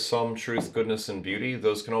as there is some truth, goodness, and beauty,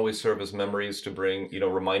 those can always serve as memories to bring, you know,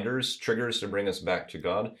 reminders, triggers to bring us back to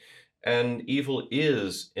God. And evil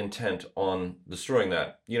is intent on destroying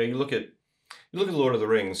that. You know, you look at Lord of the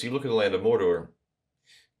Rings, you look at the land of Mordor.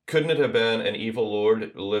 Couldn't it have been an evil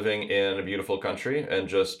lord living in a beautiful country and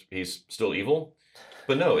just he's still evil?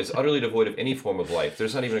 But no, it's utterly devoid of any form of life.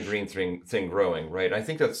 There's not even a green thing growing, right? I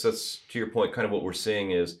think that's to your point. Kind of what we're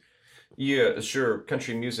seeing is, yeah, sure,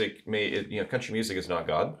 country music is not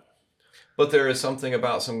God, but there is something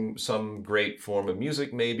about some great form of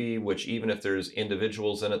music, maybe, which even if there's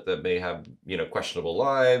individuals in it that may have, you know, questionable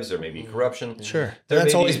lives, there may be corruption. Sure,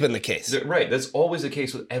 that's always been the case. Right, that's always the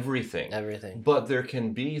case with everything. Everything. But there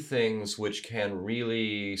can be things which can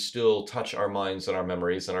really still touch our minds and our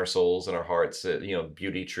memories and our souls and our hearts. You know,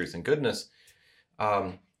 beauty, truth, and goodness.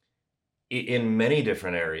 In many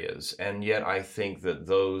different areas, and yet I think that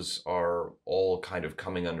those are all kind of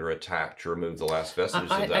coming under attack to remove the last vestiges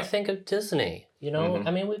of that. I think of Disney, you know,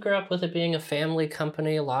 I mean, we grew up with it being a family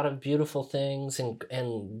company, a lot of beautiful things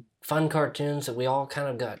and fun cartoons that we all kind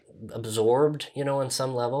of got absorbed, you know, on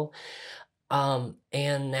some level. And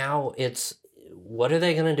now it's, what are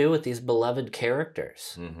they going to do with these beloved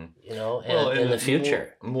characters, you know, in the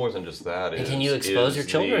future? More than just that. And can you expose your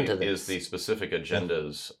children to this? Is the specific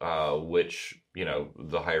agendas which, you know,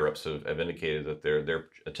 the higher-ups have indicated that they're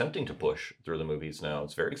attempting to push through the movies now.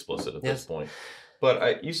 It's very explicit at this point.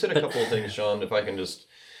 But you said a couple of things, Sean, if I can just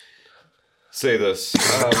say this.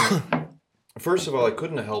 First of all, I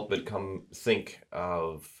couldn't help but think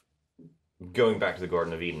of going back to the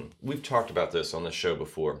Garden of Eden. We've talked about this on this show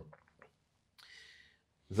before.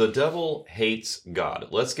 The devil hates God.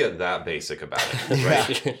 Let's get that basic about it,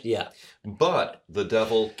 right? Yeah. But the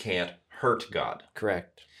devil can't hurt God.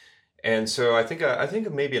 Correct. And so I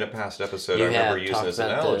think maybe in a past episode I remember using this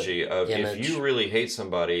analogy of if you really hate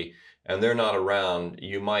somebody and they're not around,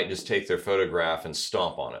 you might just take their photograph and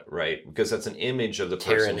stomp on it, right? Because that's an image of the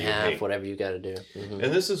person you hate. Tear in half, whatever you got to do. Mm-hmm.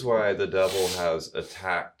 And this is why the devil has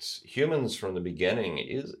attacked humans from the beginning.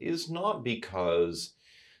 Is not because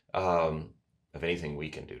of anything we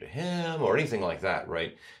can do to him or anything like that,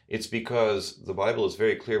 right? It's because the Bible is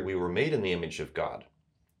very clear we were made in the image of God,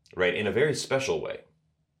 right? In a very special way,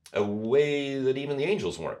 a way that even the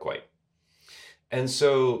angels weren't quite. And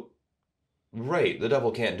so, right, the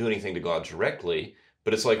devil can't do anything to God directly,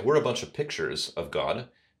 but it's like we're a bunch of pictures of God,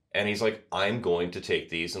 and he's like, I'm going to take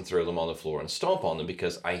these and throw them on the floor and stomp on them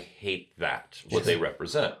because I hate that, what they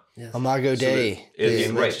represent. Yes. Imago Dei.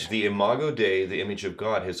 Right. The Imago Dei, the image of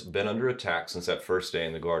God, has been under attack since that first day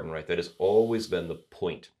in the garden, right? That has always been the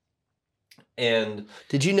point. And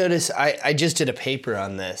did you notice, I just did a paper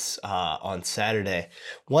on this on Saturday.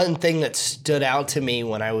 One thing that stood out to me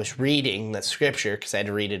when I was reading the scripture, because I had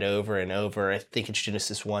to read it over and over, I think it's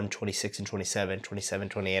Genesis 1, 26 and 27, 27,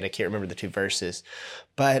 28. I can't remember the two verses.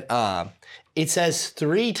 But it says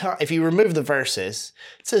 3 times, if you remove the verses,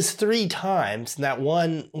 it says 3 times in that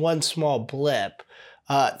one small blip,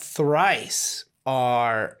 thrice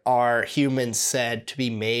are humans said to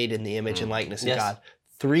be made in the image and likeness of God.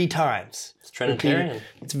 3 times. It's Trinitarian.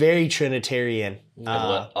 It's very Trinitarian. And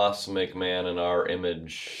let us make man in our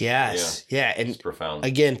image. Yes. Yeah. And it's profound.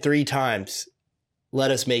 Again, 3 times.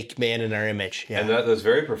 Let us make man in our image. Yeah. And that's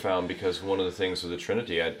very profound because one of the things with the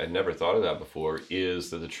Trinity, I'd never thought of that before,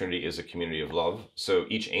 is that the Trinity is a community of love. So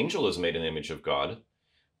each angel is made in the image of God,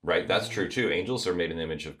 right? That's true too. Angels are made in the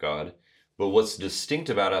image of God. But what's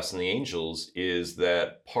distinct about us and the angels is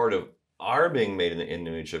that part of our being made in the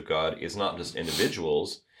image of God is not just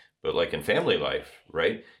individuals, but like in family life,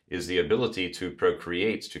 right, is the ability to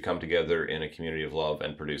procreate, to come together in a community of love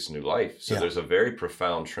and produce new life. So there's a very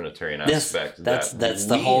profound Trinitarian aspect. That's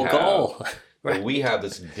the whole goal. Right. We have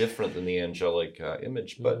that's different than the angelic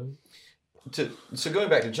image. But so going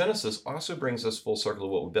back to Genesis also brings us full circle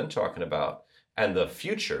to what we've been talking about. And the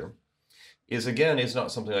future is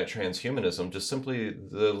not something like transhumanism, just simply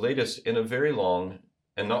the latest in a very long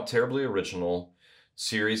and not terribly original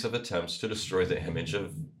series of attempts to destroy the image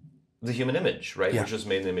of the human image, right? Which is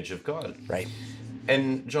made in the image of God. Right.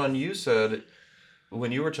 And John, you said,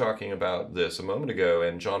 when you were talking about this a moment ago,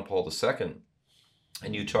 and John Paul II,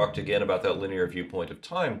 and you talked again about that linear viewpoint of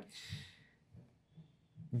time,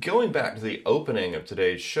 going back to the opening of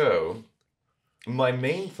today's show, my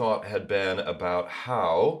main thought had been about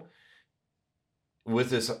how, with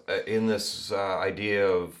this, in this idea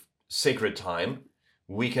of sacred time,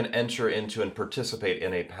 we can enter into and participate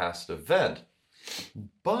in a past event.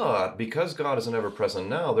 But because God is an ever-present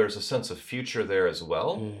now, there's a sense of future there as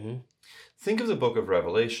well. Mm-hmm. Think of the book of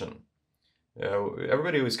Revelation.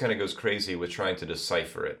 Everybody always kind of goes crazy with trying to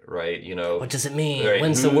decipher it, right? What does it mean? Right?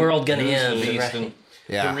 When's the world going to end? Right?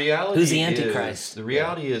 The reality who's the Antichrist? The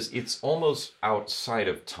reality is it's almost outside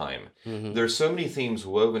of time. Mm-hmm. There's so many themes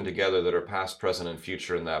woven together that are past, present, and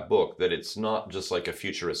future in that book that it's not just like a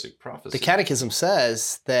futuristic prophecy. The Catechism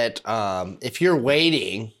says that if you're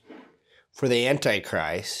waiting for the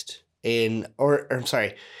Antichrist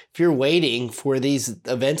if you're waiting for these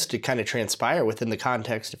events to kind of transpire within the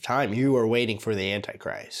context of time, you are waiting for the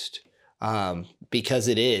Antichrist. Because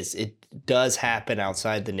it does happen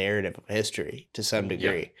outside the narrative of history to some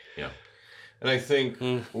degree. Yeah. And I think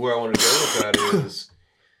where I want to go with that is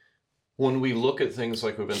when we look at things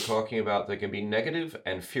like we've been talking about, they can be negative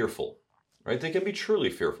and fearful, right? They can be truly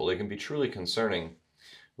fearful. They can be truly concerning.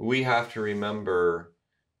 We have to remember,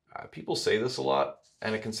 people say this a lot,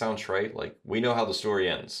 and it can sound trite, like we know how the story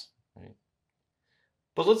ends, right?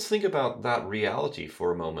 But let's think about that reality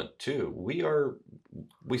for a moment too.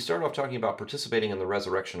 We start off talking about participating in the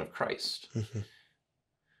resurrection of Christ,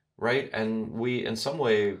 right? And we, in some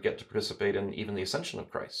way, get to participate in even the ascension of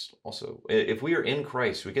Christ also. If we are in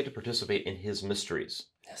Christ, we get to participate in his mysteries.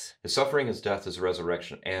 Yes. His suffering, his death, his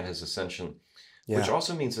resurrection, and his ascension, which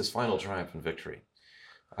also means his final triumph and victory.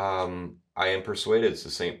 I am persuaded,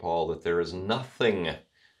 says St. Paul, that there is nothing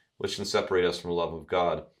which can separate us from the love of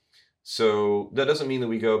God. So that doesn't mean that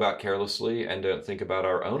we go about carelessly and don't think about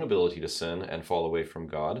our own ability to sin and fall away from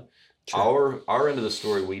God. Our end of the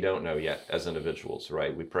story we don't know yet as individuals,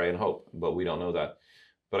 right? We pray and hope, but we don't know that.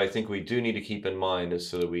 But I think we do need to keep in mind, is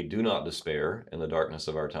so that we do not despair in the darkness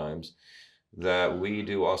of our times, that we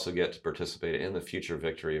do also get to participate in the future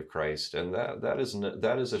victory of Christ, and that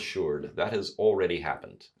is assured. That has already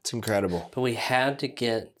happened. It's incredible. But we had to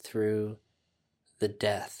get through the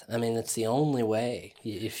death. I mean, it's the only way.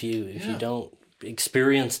 If you don't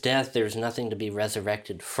experience death, there's nothing to be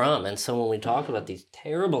resurrected from. And so when we talk about these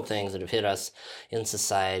terrible things that have hit us in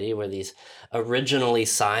society, where these originally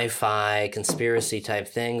sci-fi conspiracy type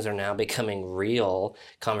things are now becoming real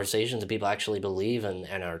conversations that people actually believe in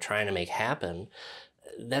and are trying to make happen,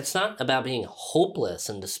 that's not about being hopeless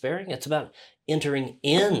and despairing. It's about entering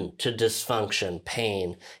into dysfunction,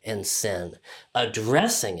 pain, and sin,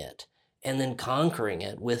 addressing it, and then conquering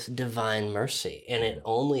it with divine mercy. And it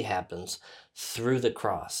only happens through the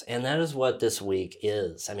cross. And that is what this week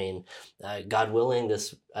is. I mean, God willing,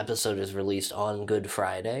 this episode is released on Good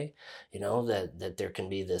Friday, that there can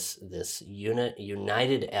be this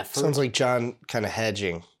united effort. Sounds like John kind of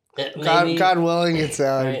hedging. God willing, it's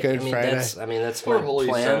right? Good Friday. That's Or my Holy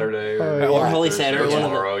plan. Saturday. Or Holy Saturday. Or one of the-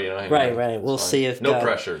 tomorrow, Right. We'll see if no God-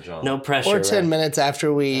 pressure, John. No pressure. Or 10 right. minutes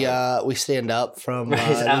after we stand up from.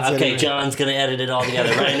 Okay, John's gonna edit it all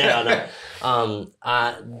together right now. No.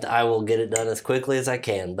 I will get it done as quickly as I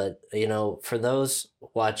can. But for those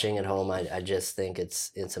watching at home, I just think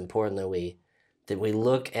it's important that we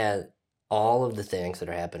look at all of the things that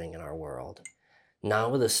are happening in our world,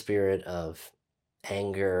 not with a spirit of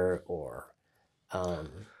anger or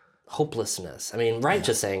hopelessness. I mean,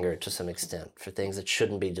 righteous anger to some extent for things that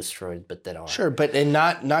shouldn't be destroyed, but that are. Sure, but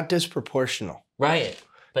not disproportional. Right.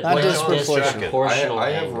 But Not not disproportional.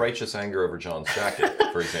 I have righteous anger over John's jacket,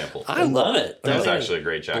 for example. I love it. That's actually a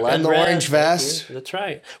great jacket. Blood And the red, orange vest. That's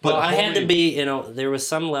right. But Well, I had to holy- be, there was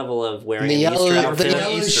some level of wearing The an Easter yellow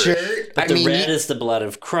outfit. shirt. But the red is the blood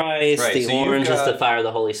of Christ. Right, The so you've orange is the got- fire of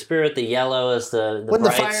the Holy Spirit. The yellow is the Wouldn't the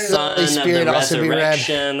bright fire of the sun Holy Spirit of the also be red?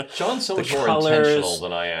 resurrection. John's so The much more colors intentional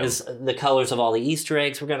than I am. is the colors of all the Easter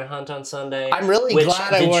eggs we're going to hunt on Sunday. I'm really Which,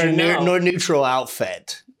 glad I did wore you a know- neutral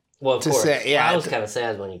outfit. Well, of to course. say- yeah. I was kind of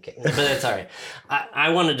sad when you came, but that's all right.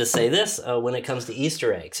 I wanted to say this when it comes to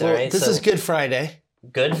Easter eggs. Well, all right, this So, is Good Friday,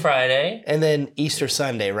 Good Friday, and then Easter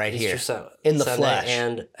Sunday right Easter here in the Sunday, flesh.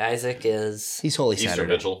 and Isaac is He's Holy Easter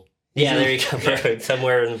Saturday. Vigil. yeah. There you go, perfect.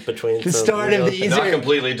 Somewhere in between The start of the Easter. Not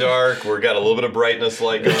completely dark. We've got a little bit of brightness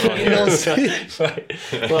light going on here. right.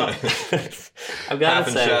 Well, I've got Half to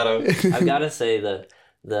in say, shadow. I've got to say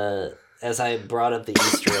the as I brought up the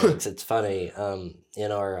Easter eggs, it's funny. In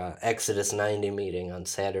our Exodus 90 meeting on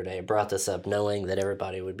Saturday, I brought this up knowing that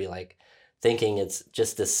everybody would be like thinking it's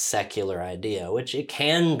just this secular idea, which it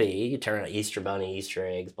can be. You turn on Easter bunny, Easter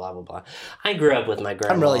eggs, blah blah blah. I grew up with my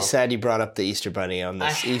grandma. I'm really sad you brought up the Easter Bunny on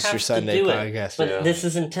this I Easter have to Sunday do it, podcast. but Yeah. this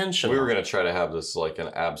is intentional. We were going to try to have this like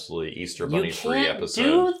an absolutely Easter You Bunny free can't episode.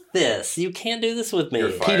 do this. You can't do this with me.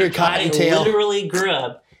 You're fired. Peter I Cottontail. literally grew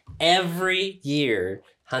up every year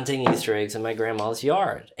hunting Easter eggs in my grandma's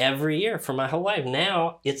yard. Every year for my whole life.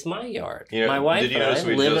 Now it's my yard. You know, My wife did you and I notice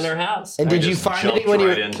we live in just- her house. And We did you just find jumped any when you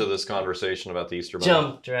right were... into this conversation about the Easter Bunny?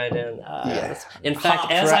 Jumped right in. Yeah. In fact,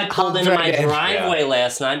 Hopped as I right- pulled hopped into my right in. driveway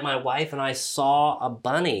last night, my wife and I saw a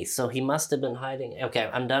bunny. So he must have been hiding. Okay,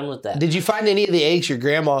 I'm done with that. Did you find any of the eggs your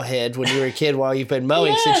grandma hid when you were a kid while you've been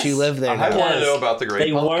mowing since you Yes! lived there I now? want to know about the Great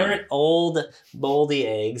They Pumpkin. weren't old, moldy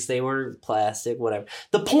eggs. They were plastic, whatever.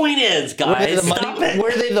 The point is, Were they guys, the stop money, it.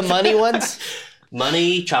 were they the money ones?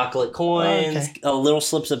 Money, chocolate coins, Okay. little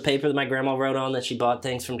slips of paper that my grandma wrote on that she bought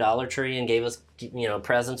things from Dollar Tree and gave us,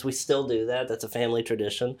 presents. We still do that. That's a family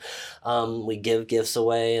tradition. We give gifts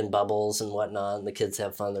away and bubbles and whatnot, and the kids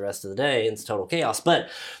have fun the rest of the day. And it's total chaos. But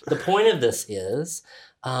the point of this is,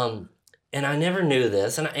 and I never knew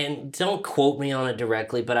this, and don't quote me on it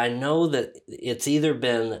directly, but I know that it's either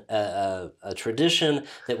been a tradition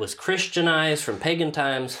that was Christianized from pagan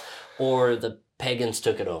times, or the pagans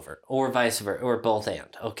took it over, or vice versa, or both and,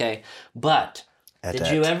 okay? But did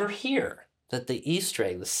you ever hear that the Easter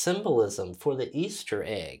egg, the symbolism for the Easter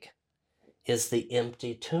egg, is the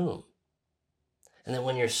empty tomb? And then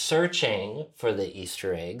when you're searching for the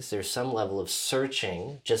Easter eggs, there's some level of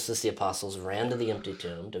searching, just as the apostles ran to the empty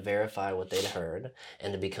tomb to verify what they'd heard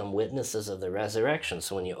and to become witnesses of the resurrection.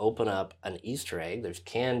 So when you open up an Easter egg, there's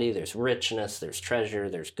candy, there's richness, there's treasure,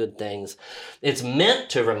 there's good things. It's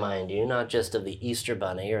meant to remind you not just of the Easter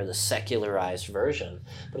bunny or the secularized version,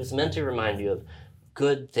 but it's meant to remind you of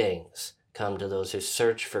good things come to those who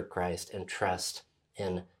search for Christ and trust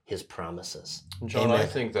in his promises. John, Amen. I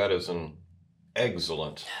think that is an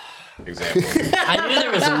excellent example. I knew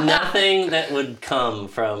there was nothing that would come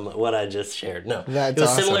from what I just shared. No, That's it was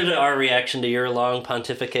awesome. similar to our reaction to your long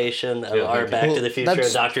pontification of our Back to the Future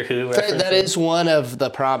that's- Doctor Who reference. That is one of the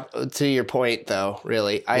to your point, though.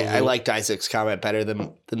 Really, I liked Isaac's comment better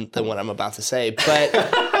than what I'm about to say.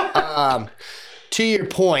 But to your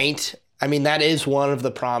point, I mean, that is one of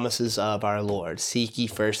the promises of our Lord: "Seek ye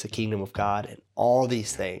first the kingdom of God, and all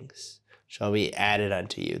these things shall be added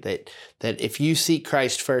unto you." That if you seek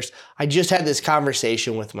Christ first, I just had this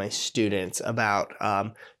conversation with my students about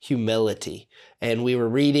humility, and we were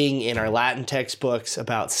reading in our Latin textbooks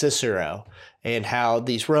about Cicero and how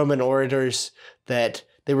these Roman orators, that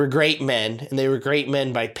they were great men, and they were great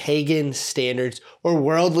men by pagan standards or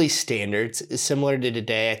worldly standards, similar to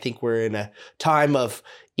today. I think we're in a time of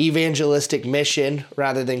evangelistic mission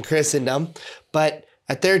rather than Christendom, but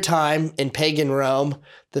at their time in pagan Rome,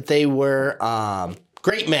 that they were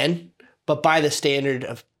great men, but by the standard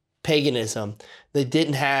of paganism, they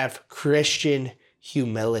didn't have Christian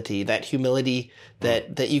humility, that humility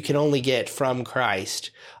that you can only get from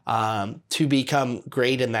Christ to become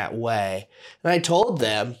great in that way. And I told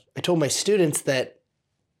my students that,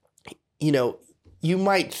 you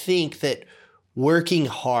might think that working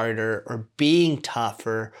harder or being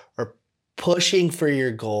tougher or pushing for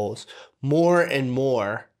your goals more and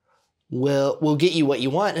more will get you what you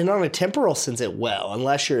want. And on a temporal sense, it will,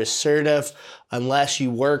 unless you're assertive, unless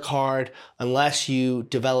you work hard, unless you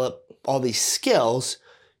develop all these skills,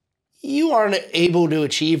 you aren't able to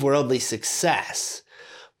achieve worldly success.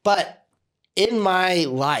 But in my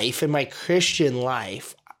life, in my Christian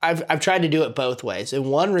life, I've tried to do it both ways. And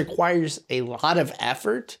one requires a lot of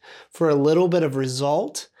effort for a little bit of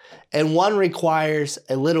result. And one requires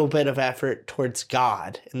a little bit of effort towards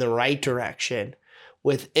God in the right direction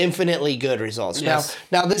with infinitely good results. Yes.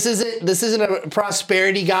 Now this isn't a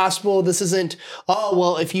prosperity gospel. This isn't,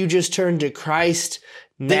 if you just turn to Christ,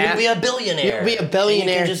 then you'll be a billionaire. You'll be a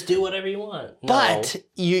billionaire. And you can just do whatever you want. No. But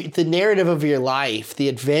the narrative of your life, the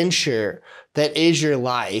adventure that is your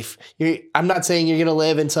life, I'm not saying you're going to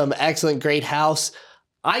live in some excellent, great house.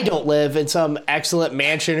 I don't live in some excellent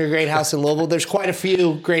mansion or great house in Louisville. There's quite a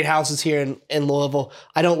few great houses here in Louisville.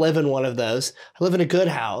 I don't live in one of those. I live in a good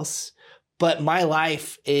house, but my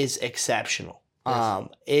life is exceptional. Yes.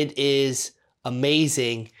 It is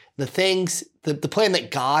amazing. The things, the plan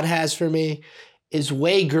that God has for me is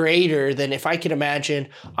way greater than if I could imagine.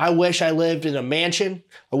 I wish I lived in a mansion.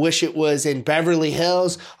 I wish it was in Beverly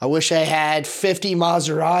Hills. I wish I had 50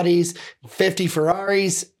 Maseratis, 50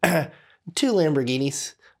 Ferraris, 2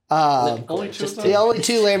 Lamborghinis. Only two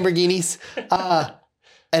Lamborghinis.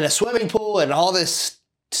 And a swimming pool and all this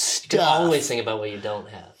stuff. You can always think about what you don't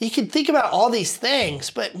have. You can think about all these things,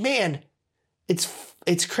 but man,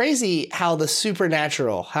 it's crazy how the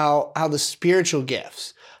supernatural, how the spiritual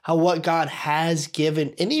gifts, how what God has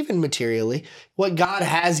given, and even materially, what God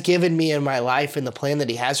has given me in my life and the plan that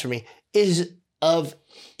he has for me is of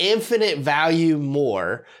infinite value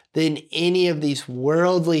more than any of these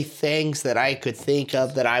worldly things that I could think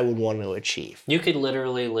of that I would want to achieve. You could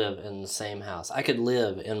literally live in the same house. I could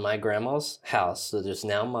live in my grandma's house that is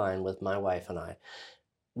now mine with my wife and I,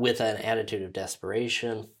 with an attitude of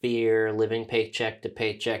desperation, fear, living paycheck to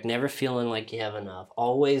paycheck, never feeling like you have enough,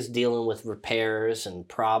 always dealing with repairs and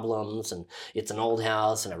problems, and it's an old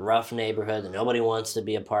house in a rough neighborhood that nobody wants to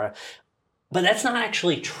be a part of. But that's not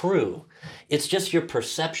actually true. It's just your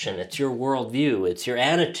perception. It's your worldview. It's your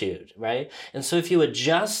attitude, right? And so if you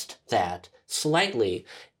adjust that slightly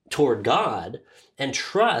toward God and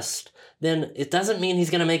trust, then it doesn't mean he's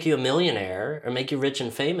going to make you a millionaire or make you rich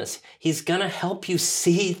and famous. He's going to help you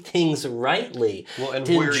see things rightly,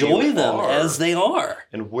 to enjoy them as they are.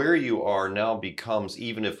 And where you are now becomes,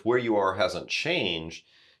 even if where you are hasn't changed,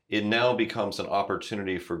 it now becomes an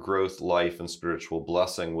opportunity for growth, life, and spiritual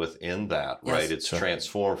blessing within that, yes, right? It's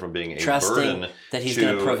transformed from being a trusting burden that he's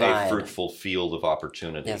to provide a fruitful field of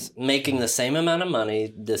opportunity. Yes, making the same amount of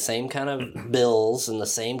money, the same kind of bills, and the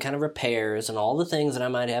same kind of repairs, and all the things that I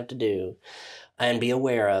might have to do and be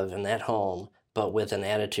aware of in that home, but with an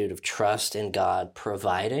attitude of trust in God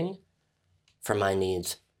providing for my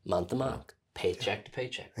needs month to month, paycheck to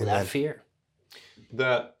paycheck, without fear.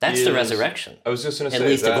 That's the resurrection. I was just going to say, at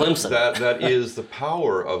least a glimpse of it. That is the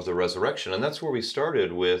power of the resurrection. And that's where we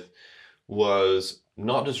started with, was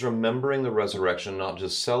not just remembering the resurrection, not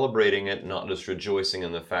just celebrating it, not just rejoicing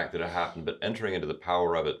in the fact that it happened, but entering into the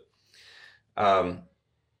power of it. I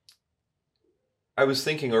was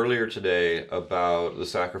thinking earlier today about the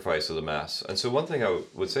sacrifice of the Mass. And so one thing I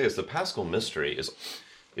would say is the Paschal mystery is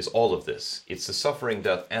all of this. It's the suffering,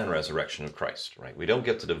 death, and resurrection of Christ, right? We don't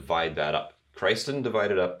get to divide that up. Christ didn't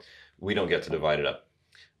divide it up. We don't get to divide it up.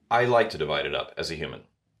 I like to divide it up as a human.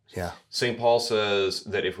 Yeah. St. Paul says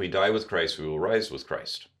that if we die with Christ, we will rise with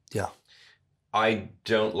Christ. Yeah. I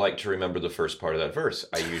don't like to remember the first part of that verse.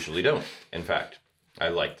 I usually don't. In fact, I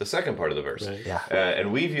like the second part of the verse. Right. Yeah.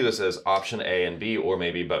 And we view this as option A and B, or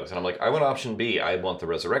maybe both. And I'm like, I want option B. I want the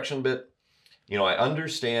resurrection bit. You know, I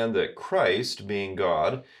understand that Christ, being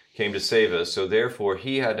God, came to save us. So therefore,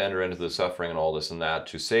 he had to enter into the suffering and all this and that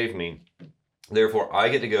to save me. Therefore, I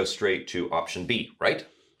get to go straight to option B, right?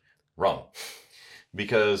 Wrong.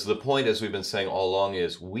 Because the point, as we've been saying all along,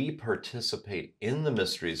 is we participate in the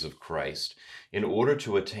mysteries of Christ in order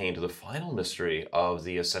to attain to the final mystery of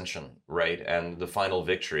the ascension, right? And the final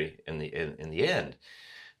victory in the end.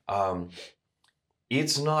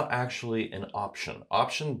 It's not actually an option.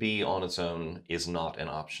 Option B on its own is not an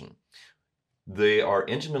option. They are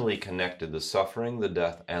intimately connected, the suffering, the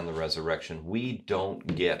death, and the resurrection. We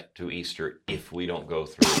don't get to Easter if we don't go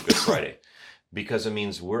through Good Friday. Because it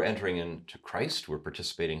means we're entering into Christ, we're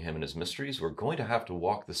participating in him in his mysteries, we're going to have to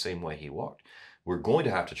walk the same way he walked. We're going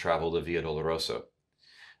to have to travel the Via Dolorosa.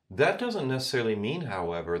 That doesn't necessarily mean,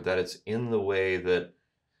 however, that it's in the way that,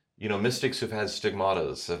 you know, mystics who've had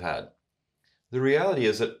stigmatas have had. The reality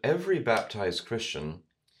is that every baptized Christian,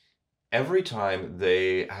 every time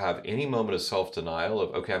they have any moment of self-denial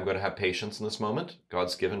of, okay, I'm going to have patience in this moment,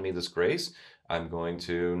 God's given me this grace, I'm going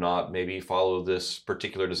to not maybe follow this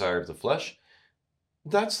particular desire of the flesh,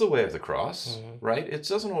 that's the way of the cross, right? It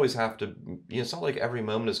doesn't always have to, you know, it's not like every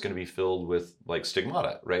moment is going to be filled with like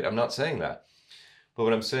stigmata, right? I'm not saying that. But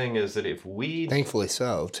what I'm saying is that if we... Thankfully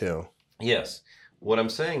so, too. Yes. What I'm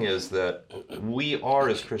saying is that we are,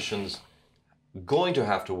 as Christians, going to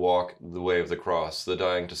have to walk the way of the cross, the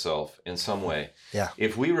dying to self, in some way. Yeah.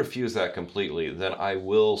 If we refuse that completely, then I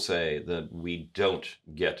will say that we don't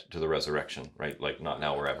get to the resurrection, right? Like, not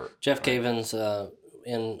now or ever. Jeff right? Cavins,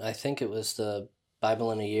 I think it was the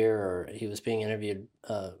Bible in a Year, or he was being interviewed.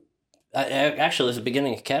 Actually, it was the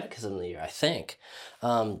beginning of Catechism of the Year, I think.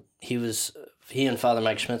 He and Father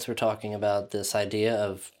Mike Schmitz were talking about this idea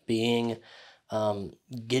of being,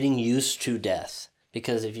 getting used to death.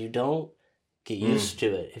 Because if you don't get used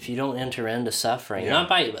to it, if you don't enter into suffering, not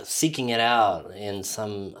by seeking it out in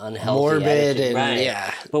some unhealthy morbid attitude, and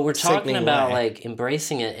right? But we're talking about way. like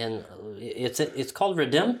embracing it, and it's called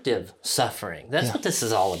redemptive suffering. That's what this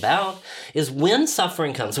is all about. Is when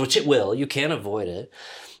suffering comes, which it will, you can't avoid it.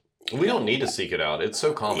 We don't need to seek it out. It's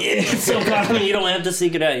so common. It's so common. You don't have to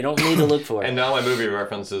seek it out. You don't need to look for it. And now my movie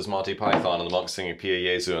references Monty Python and the monks singing Pia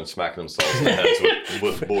Jesu and smack themselves in the heads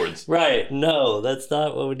with boards. Right. No, that's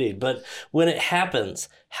not what we need. But when it happens,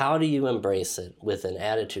 how do you embrace it with an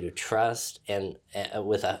attitude of trust and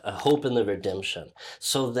with a hope in the redemption,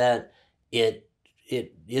 so that it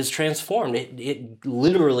is transformed? It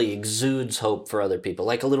literally exudes hope for other people,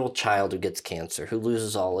 like a little child who gets cancer, who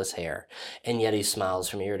loses all his hair, and yet he smiles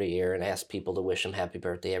from ear to ear and asks people to wish him happy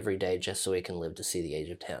birthday every day just so he can live to see the age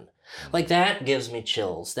of 10. Like, that gives me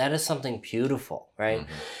chills. That is something beautiful, right?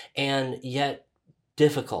 And yet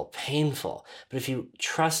difficult, painful. But if you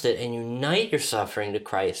trust it and unite your suffering to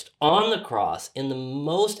Christ on the cross in the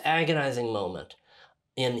most agonizing moment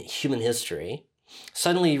in human history,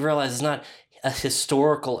 suddenly you realize it's not a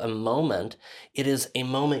historical moment. It is a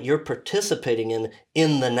moment you're participating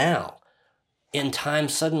in the now. And time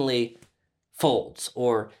suddenly folds,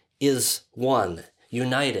 or is one,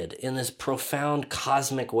 united in this profound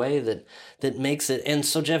cosmic way that makes it. And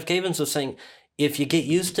so Jeff Cavins was saying, if you get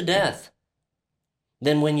used to death,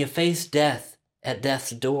 then when you face death at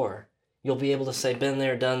death's door, you'll be able to say, been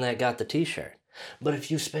there, done that, got the t-shirt. But if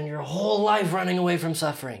you spend your whole life running away from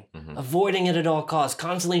suffering, avoiding it at all costs,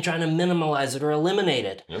 constantly trying to minimize it or eliminate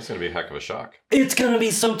it, It's going to be a heck of a shock. it's going to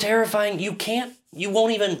be so terrifying. You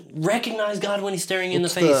won't even recognize God when he's staring you in the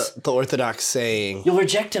face. The Orthodox saying, You'll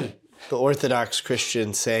reject him. the Orthodox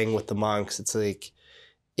Christian saying with the monks, it's like,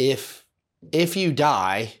 if you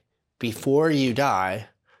die before you die,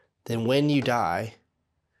 then when you die,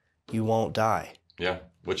 you won't die. Yeah,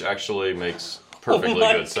 which actually makes perfectly Oh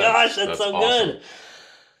my good sense. gosh, that's so awesome.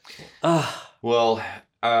 good. Well,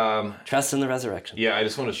 Trust in the resurrection. yeah, I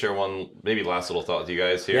just want to share one maybe last little thought with you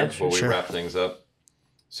guys here Yeah, before we sure. wrap things up.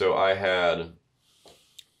 So I had,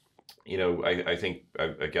 you know, I think,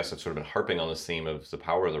 I guess I've sort of been harping on this theme of the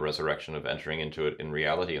power of the resurrection, of entering into it in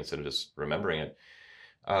reality instead of just remembering it.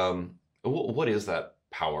 What is that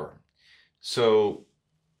power? So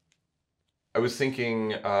I was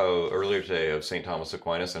thinking earlier today of St. Thomas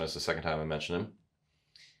Aquinas, and it's the second time I mentioned him.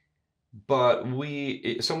 But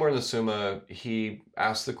somewhere in the Summa, he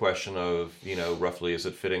asked the question of, you know, roughly, is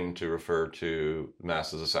it fitting to refer to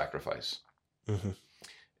Mass as a sacrifice?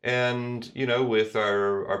 And, you know, with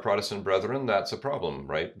our Protestant brethren, that's a problem,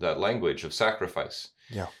 right? That language of sacrifice.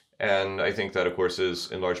 Yeah. And I think that, of course,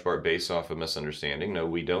 is in large part based off a misunderstanding. No,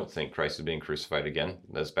 we don't think Christ is being crucified again.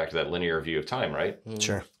 That's back to that linear view of time, right?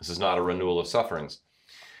 Sure. This is not a renewal of sufferings.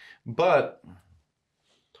 But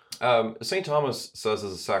St. Thomas says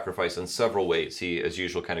it's a sacrifice in several ways. He, as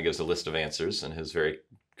usual, kind of gives a list of answers in his very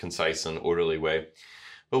concise and orderly way.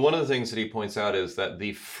 But one of the things that he points out is that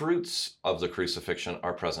the fruits of the crucifixion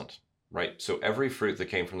are present, right? So every fruit that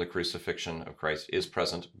came from the crucifixion of Christ is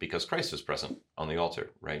present because Christ is present on the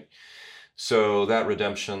altar, right? So that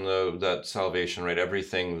redemption, that salvation, right?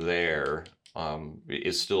 Everything there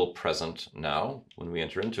is still present now when we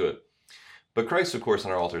enter into it. But Christ, of course,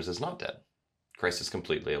 on our altars is not dead. Christ is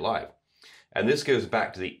completely alive. And this goes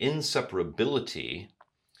back to the inseparability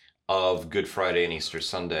of Good Friday and Easter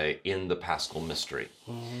Sunday in the Paschal mystery.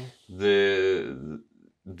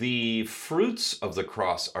 The fruits of the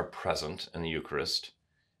cross are present in the Eucharist,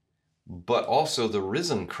 but also the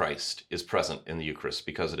risen Christ is present in the Eucharist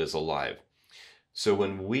because it is alive. So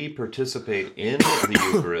when we participate in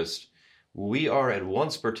the Eucharist, we are at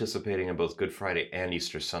once participating in both Good Friday and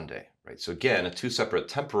Easter Sunday, right? So again, two separate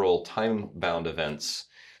temporal, time-bound events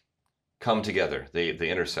come together. They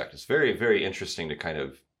intersect. It's very, very interesting to kind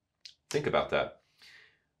of think about that.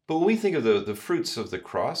 But when we think of the fruits of the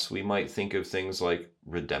cross, we might think of things like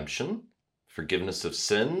redemption, forgiveness of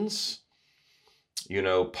sins, you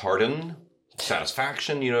know, pardon,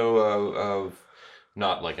 satisfaction, you know, of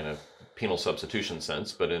not like in a penal substitution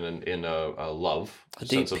sense, but in a love, a deep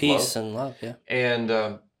sense of peace love. and love, yeah. And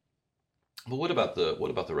but what about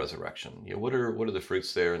the resurrection? You know, what are the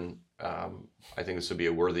fruits there? And I think this would be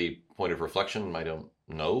a worthy point of reflection. I don't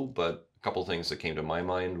know, but a couple of things that came to my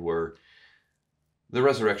mind were the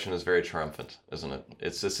resurrection is very triumphant, isn't it?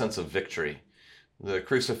 It's a sense of victory. The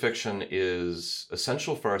crucifixion is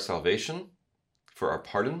essential for our salvation, for our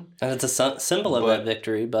pardon. And it's a symbol of that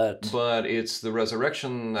victory, but it's the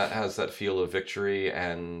resurrection that has that feel of victory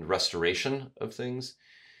and restoration of things.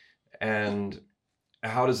 And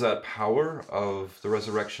how does that power of the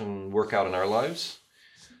resurrection work out in our lives?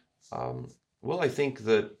 Well, I think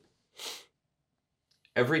that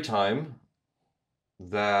every time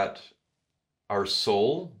that our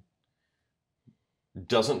soul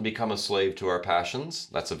doesn't become a slave to our passions,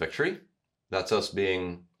 that's a victory. That's us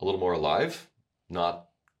being a little more alive, not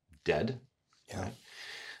dead. Yeah.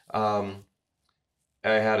 I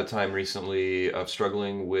had a time recently of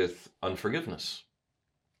struggling with unforgiveness.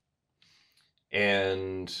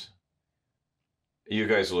 And you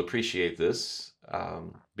guys will appreciate this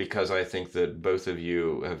because I think that both of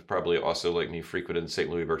you have probably also, like me, frequented St.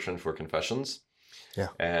 Louis Bertrand for confessions. Yeah.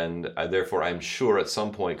 And therefore, I'm sure at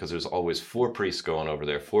some point, because there's always 4 priests going over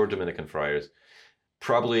there, 4 Dominican friars,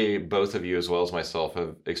 probably both of you as well as myself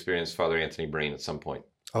have experienced Father Anthony Breen at some point.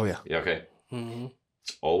 Oh, yeah. Yeah, okay. mm-hmm.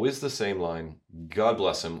 It's always the same line. God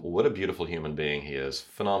bless him. What a beautiful human being he is.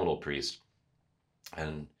 Phenomenal priest.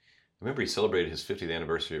 And I remember he celebrated his 50th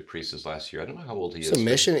anniversary of priesthood last year. I don't know how old he is. He was a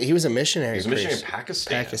missionary. He was a missionary in priest.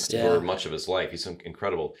 Pakistan for much of his life. He's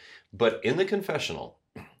incredible. But in the confessional,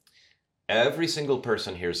 every single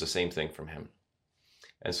person hears the same thing from him.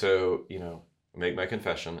 And so, you know, make my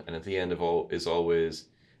confession, and at the end of all is always,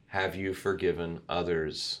 have you forgiven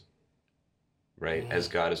others, right? As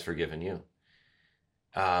God has forgiven you.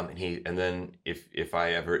 And then if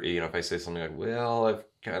I ever, you know, if I say something like, well, I've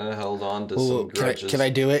kind of held on to some grudges. Can I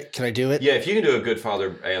do it? Can I do it? Yeah, if you can do a good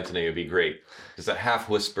Father Anthony, it'd be great. Because that half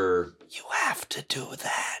whisper, you have to do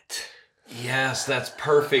that. Yes, that's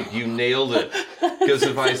perfect. You nailed it. Because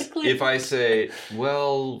if I say,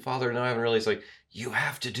 well, Father, no, I haven't really, it's like, you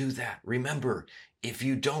have to do that. Remember, if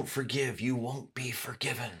you don't forgive, you won't be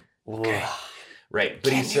forgiven. Okay. Right.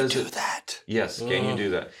 But he says do that? Yes, can you do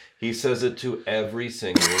that? He says it to every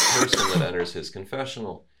single person that enters his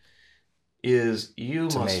confessional. It's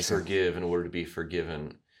must amazing. Forgive in order to be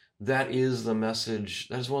forgiven. That is the message.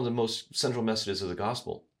 That is one of the most central messages of the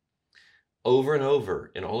gospel. Over and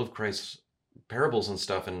over in all of Christ's parables and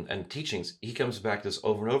stuff and teachings, he comes back to this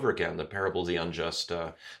over and over again. The parable of the unjust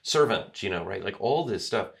servant, you know, right? Like all this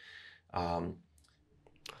stuff.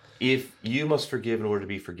 If you must forgive in order to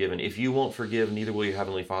be forgiven, if you won't forgive, neither will your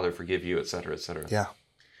Heavenly Father forgive you, etc., etc. Yeah.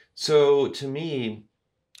 So to me,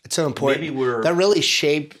 it's so important. Maybe that really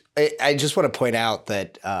shaped. I just want to point out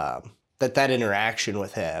that that interaction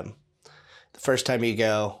with him. The first time you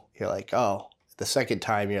go, you're like, oh. The second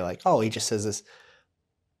time, you're like, oh, he just says this.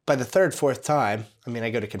 By the third, fourth time, I mean, I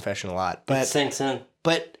go to confession a lot, but it sinks in.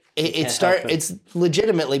 But it's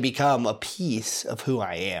legitimately become a piece of who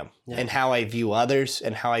I am and how I view others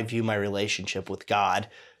and how I view my relationship with God.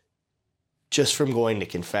 just from going to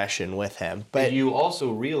confession with him. But And you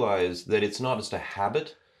also realize that it's not just a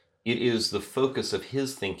habit, it is the focus of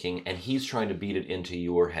his thinking, and he's trying to beat it into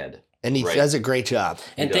your head. and he Right. does a great job.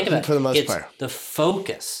 And think about it, for the most it's part. the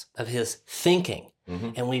focus of his thinking.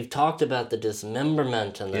 And we've talked about the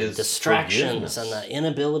dismemberment and the Is distractions forgiveness. and the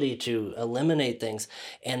inability to eliminate things.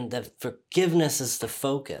 And the forgiveness is the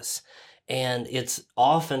focus. And it's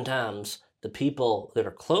oftentimes the people that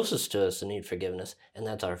are closest to us that need forgiveness, and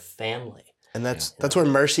that's our family. And that's where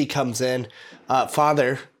mercy comes in.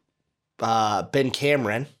 Father Ben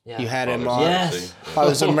Cameron, Yeah. you had him Fathers on. of Yes. Mercy.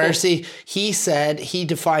 Fathers of Mercy. He said he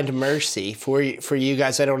defined mercy for you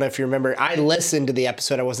guys. I don't know if you remember. I listened to the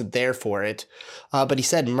episode. I wasn't there for it, but he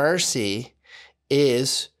said mercy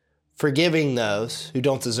is forgiving those who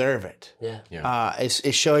don't deserve it. Yeah. Is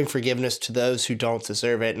showing forgiveness to those who don't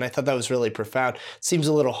deserve it. And I thought that was really profound. Seems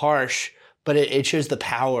a little harsh, but it shows the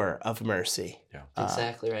power of mercy.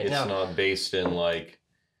 Exactly right. It's Now, not based in like,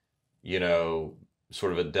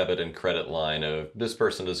 sort of a debit and credit line of this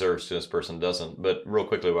person deserves to, this person doesn't. But real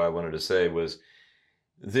quickly, what I wanted to say was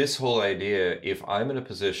this whole idea, if I'm in a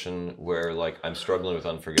position where like I'm struggling with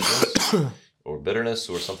unforgiveness or bitterness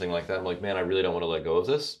or something like that, I'm like, man, I really don't want to let go of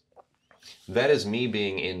this. That is me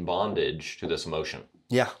being in bondage to this emotion,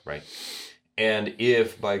 Yeah. right? And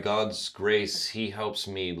if by God's grace, he helps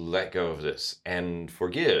me let go of this and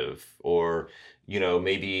forgive, or,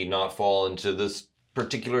 maybe not fall into this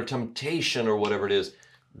particular temptation or whatever it is,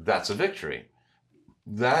 that's a victory.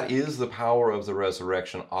 That is the power of the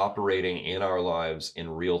resurrection operating in our lives in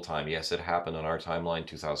real time. Yes, it happened on our timeline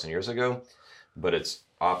 2,000 years ago, but it's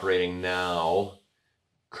operating now,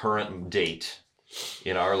 current date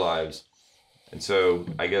in our lives. And so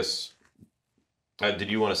I guess, did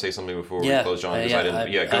you want to say something before we close, John? 'Cause I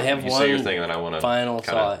have you one say your thing, and then I want to final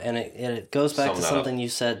kinda thought, and it goes back sum to that something up. you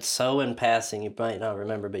said so in passing. You might not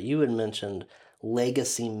remember, but you had mentioned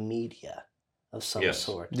legacy media of some Yes.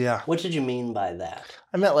 sort. Yeah. What did you mean by that?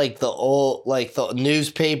 I meant like the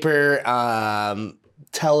newspaper,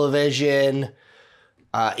 television,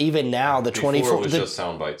 even now the Before 24 it was the, just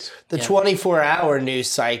sound bites. the Yeah. 24-hour news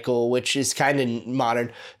cycle, which is kind of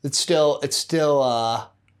modern. It's still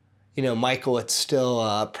Michael, it's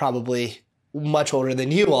still probably much older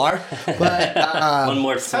than you are, but One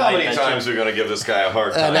more How slide. many times are we going to give this guy a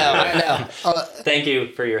hard time? I know. Thank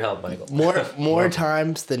you for your help, Michael. More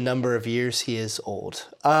times the number of years he is old.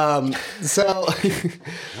 So God,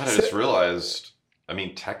 I just realized,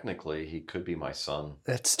 technically, he could be my son.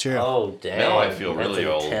 that's true. Oh, dang. Now I feel That's really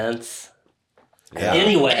old. intense. Yeah.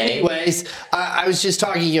 Anyways, I was just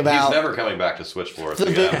talking about. He's never coming back to Switch for us The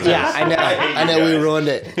again. big- yeah, I know. I know. We guys. ruined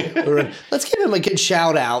it. Let's give him a good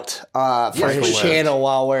shout out for his please. channel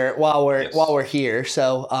while we're here.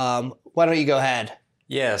 So why don't you go ahead?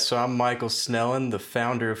 Yeah, so I'm Michael Snellen, the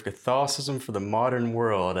founder of Catholicism for the Modern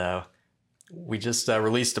World. We just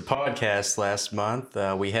released a podcast last month.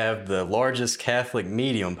 We have the largest Catholic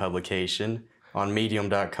Medium publication on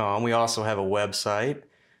medium.com. We also have a website.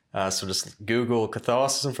 So just Google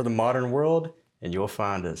Catholicism for the Modern World, and you'll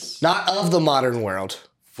find us. Not of the modern world.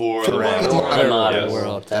 For the Correct. modern world. The modern Yes.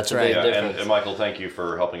 world. That's That's a right. big Yeah, difference. and Michael, thank you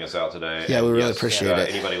for helping us out today. Yeah, we And really yes, appreciate it.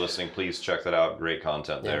 Anybody listening, please check that out. Great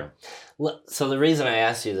content there. So the reason I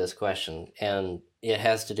asked you this question, and it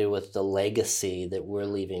has to do with the legacy that we're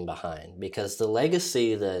leaving behind, because the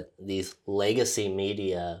legacy that these legacy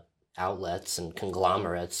media outlets and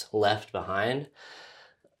conglomerates left behind,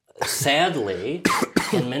 sadly,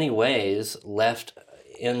 in many ways, left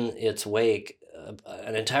in its wake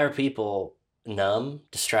an entire people numb,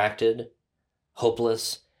 distracted,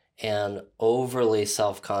 hopeless, and overly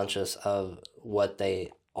self-conscious of what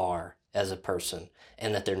they are as a person,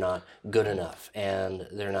 and that they're not good enough, and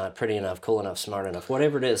they're not pretty enough, cool enough, smart enough,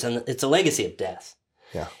 whatever it is. And it's a legacy of death.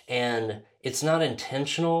 Yeah. And it's not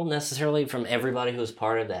intentional necessarily from everybody who's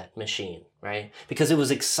part of that machine, right? Because it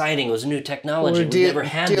was exciting. It was new technology. We're We never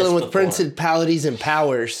had this dealing with before. principalities and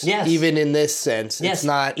powers. Yes. Even in this sense, Yes, it's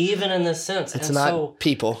not. even in this sense. It's And not so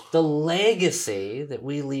people. the legacy that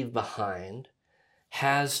we leave behind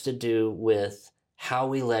has to do with how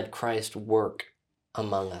we let Christ work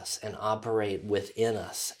among us and operate within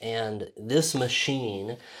us. And this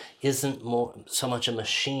machine isn't so much a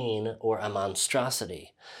machine or a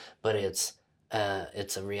monstrosity, but it's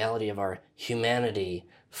a reality of our humanity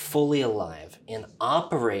fully alive and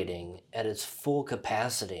operating at its full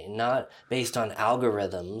capacity, not based on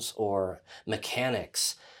algorithms or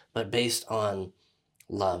mechanics, but based on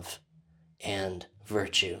love and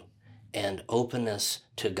virtue and openness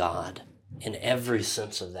to God in every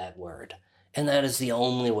sense of that word. And that is the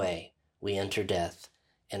only way we enter death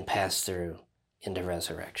and pass through into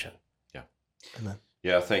resurrection. Yeah. Amen.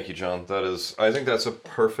 Yeah, thank you, John. I think that's a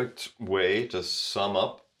perfect way to sum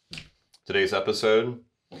up today's episode.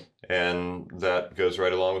 And that goes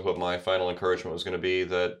right along with what my final encouragement was going to be,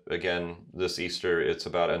 that, again, this Easter, it's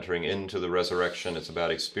about entering into the resurrection. It's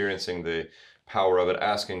about experiencing the power of it,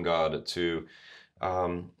 asking God to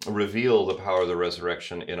reveal the power of the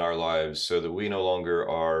resurrection in our lives so that we no longer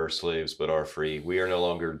are slaves but are free. We are no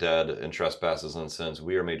longer dead in trespasses and sins.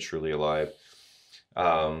 We are made truly alive.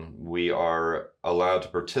 We are allowed to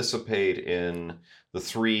participate in the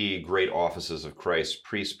three great offices of Christ: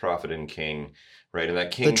 priest, prophet, and king. Right, and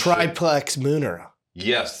that king. The triplex munera.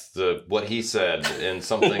 Yes, what he said in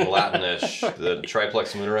something Latinish, the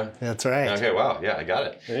triplex munera. That's right. Okay, wow, yeah, I got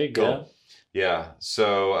it. There you Cool. go. Yeah,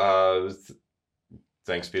 so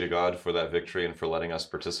thanks be to God for that victory and for letting us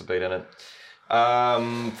participate in it.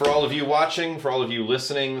 For all of you watching, for all of you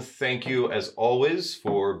listening, thank you as always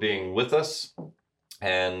for being with us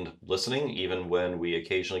and listening, even when we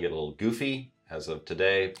occasionally get a little goofy, as of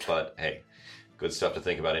today, but hey, good stuff to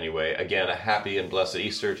think about anyway. Again, a happy and blessed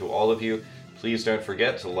Easter to all of you. Please don't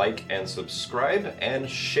forget to like and subscribe and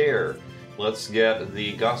share. Let's get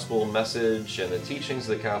the gospel message and the teachings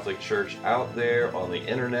of the Catholic Church out there on the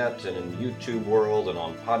internet and in YouTube world and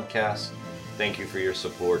on podcasts. Thank you for your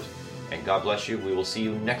support, and God bless you. We will see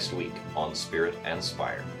you next week on Spirit and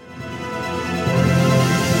Spire.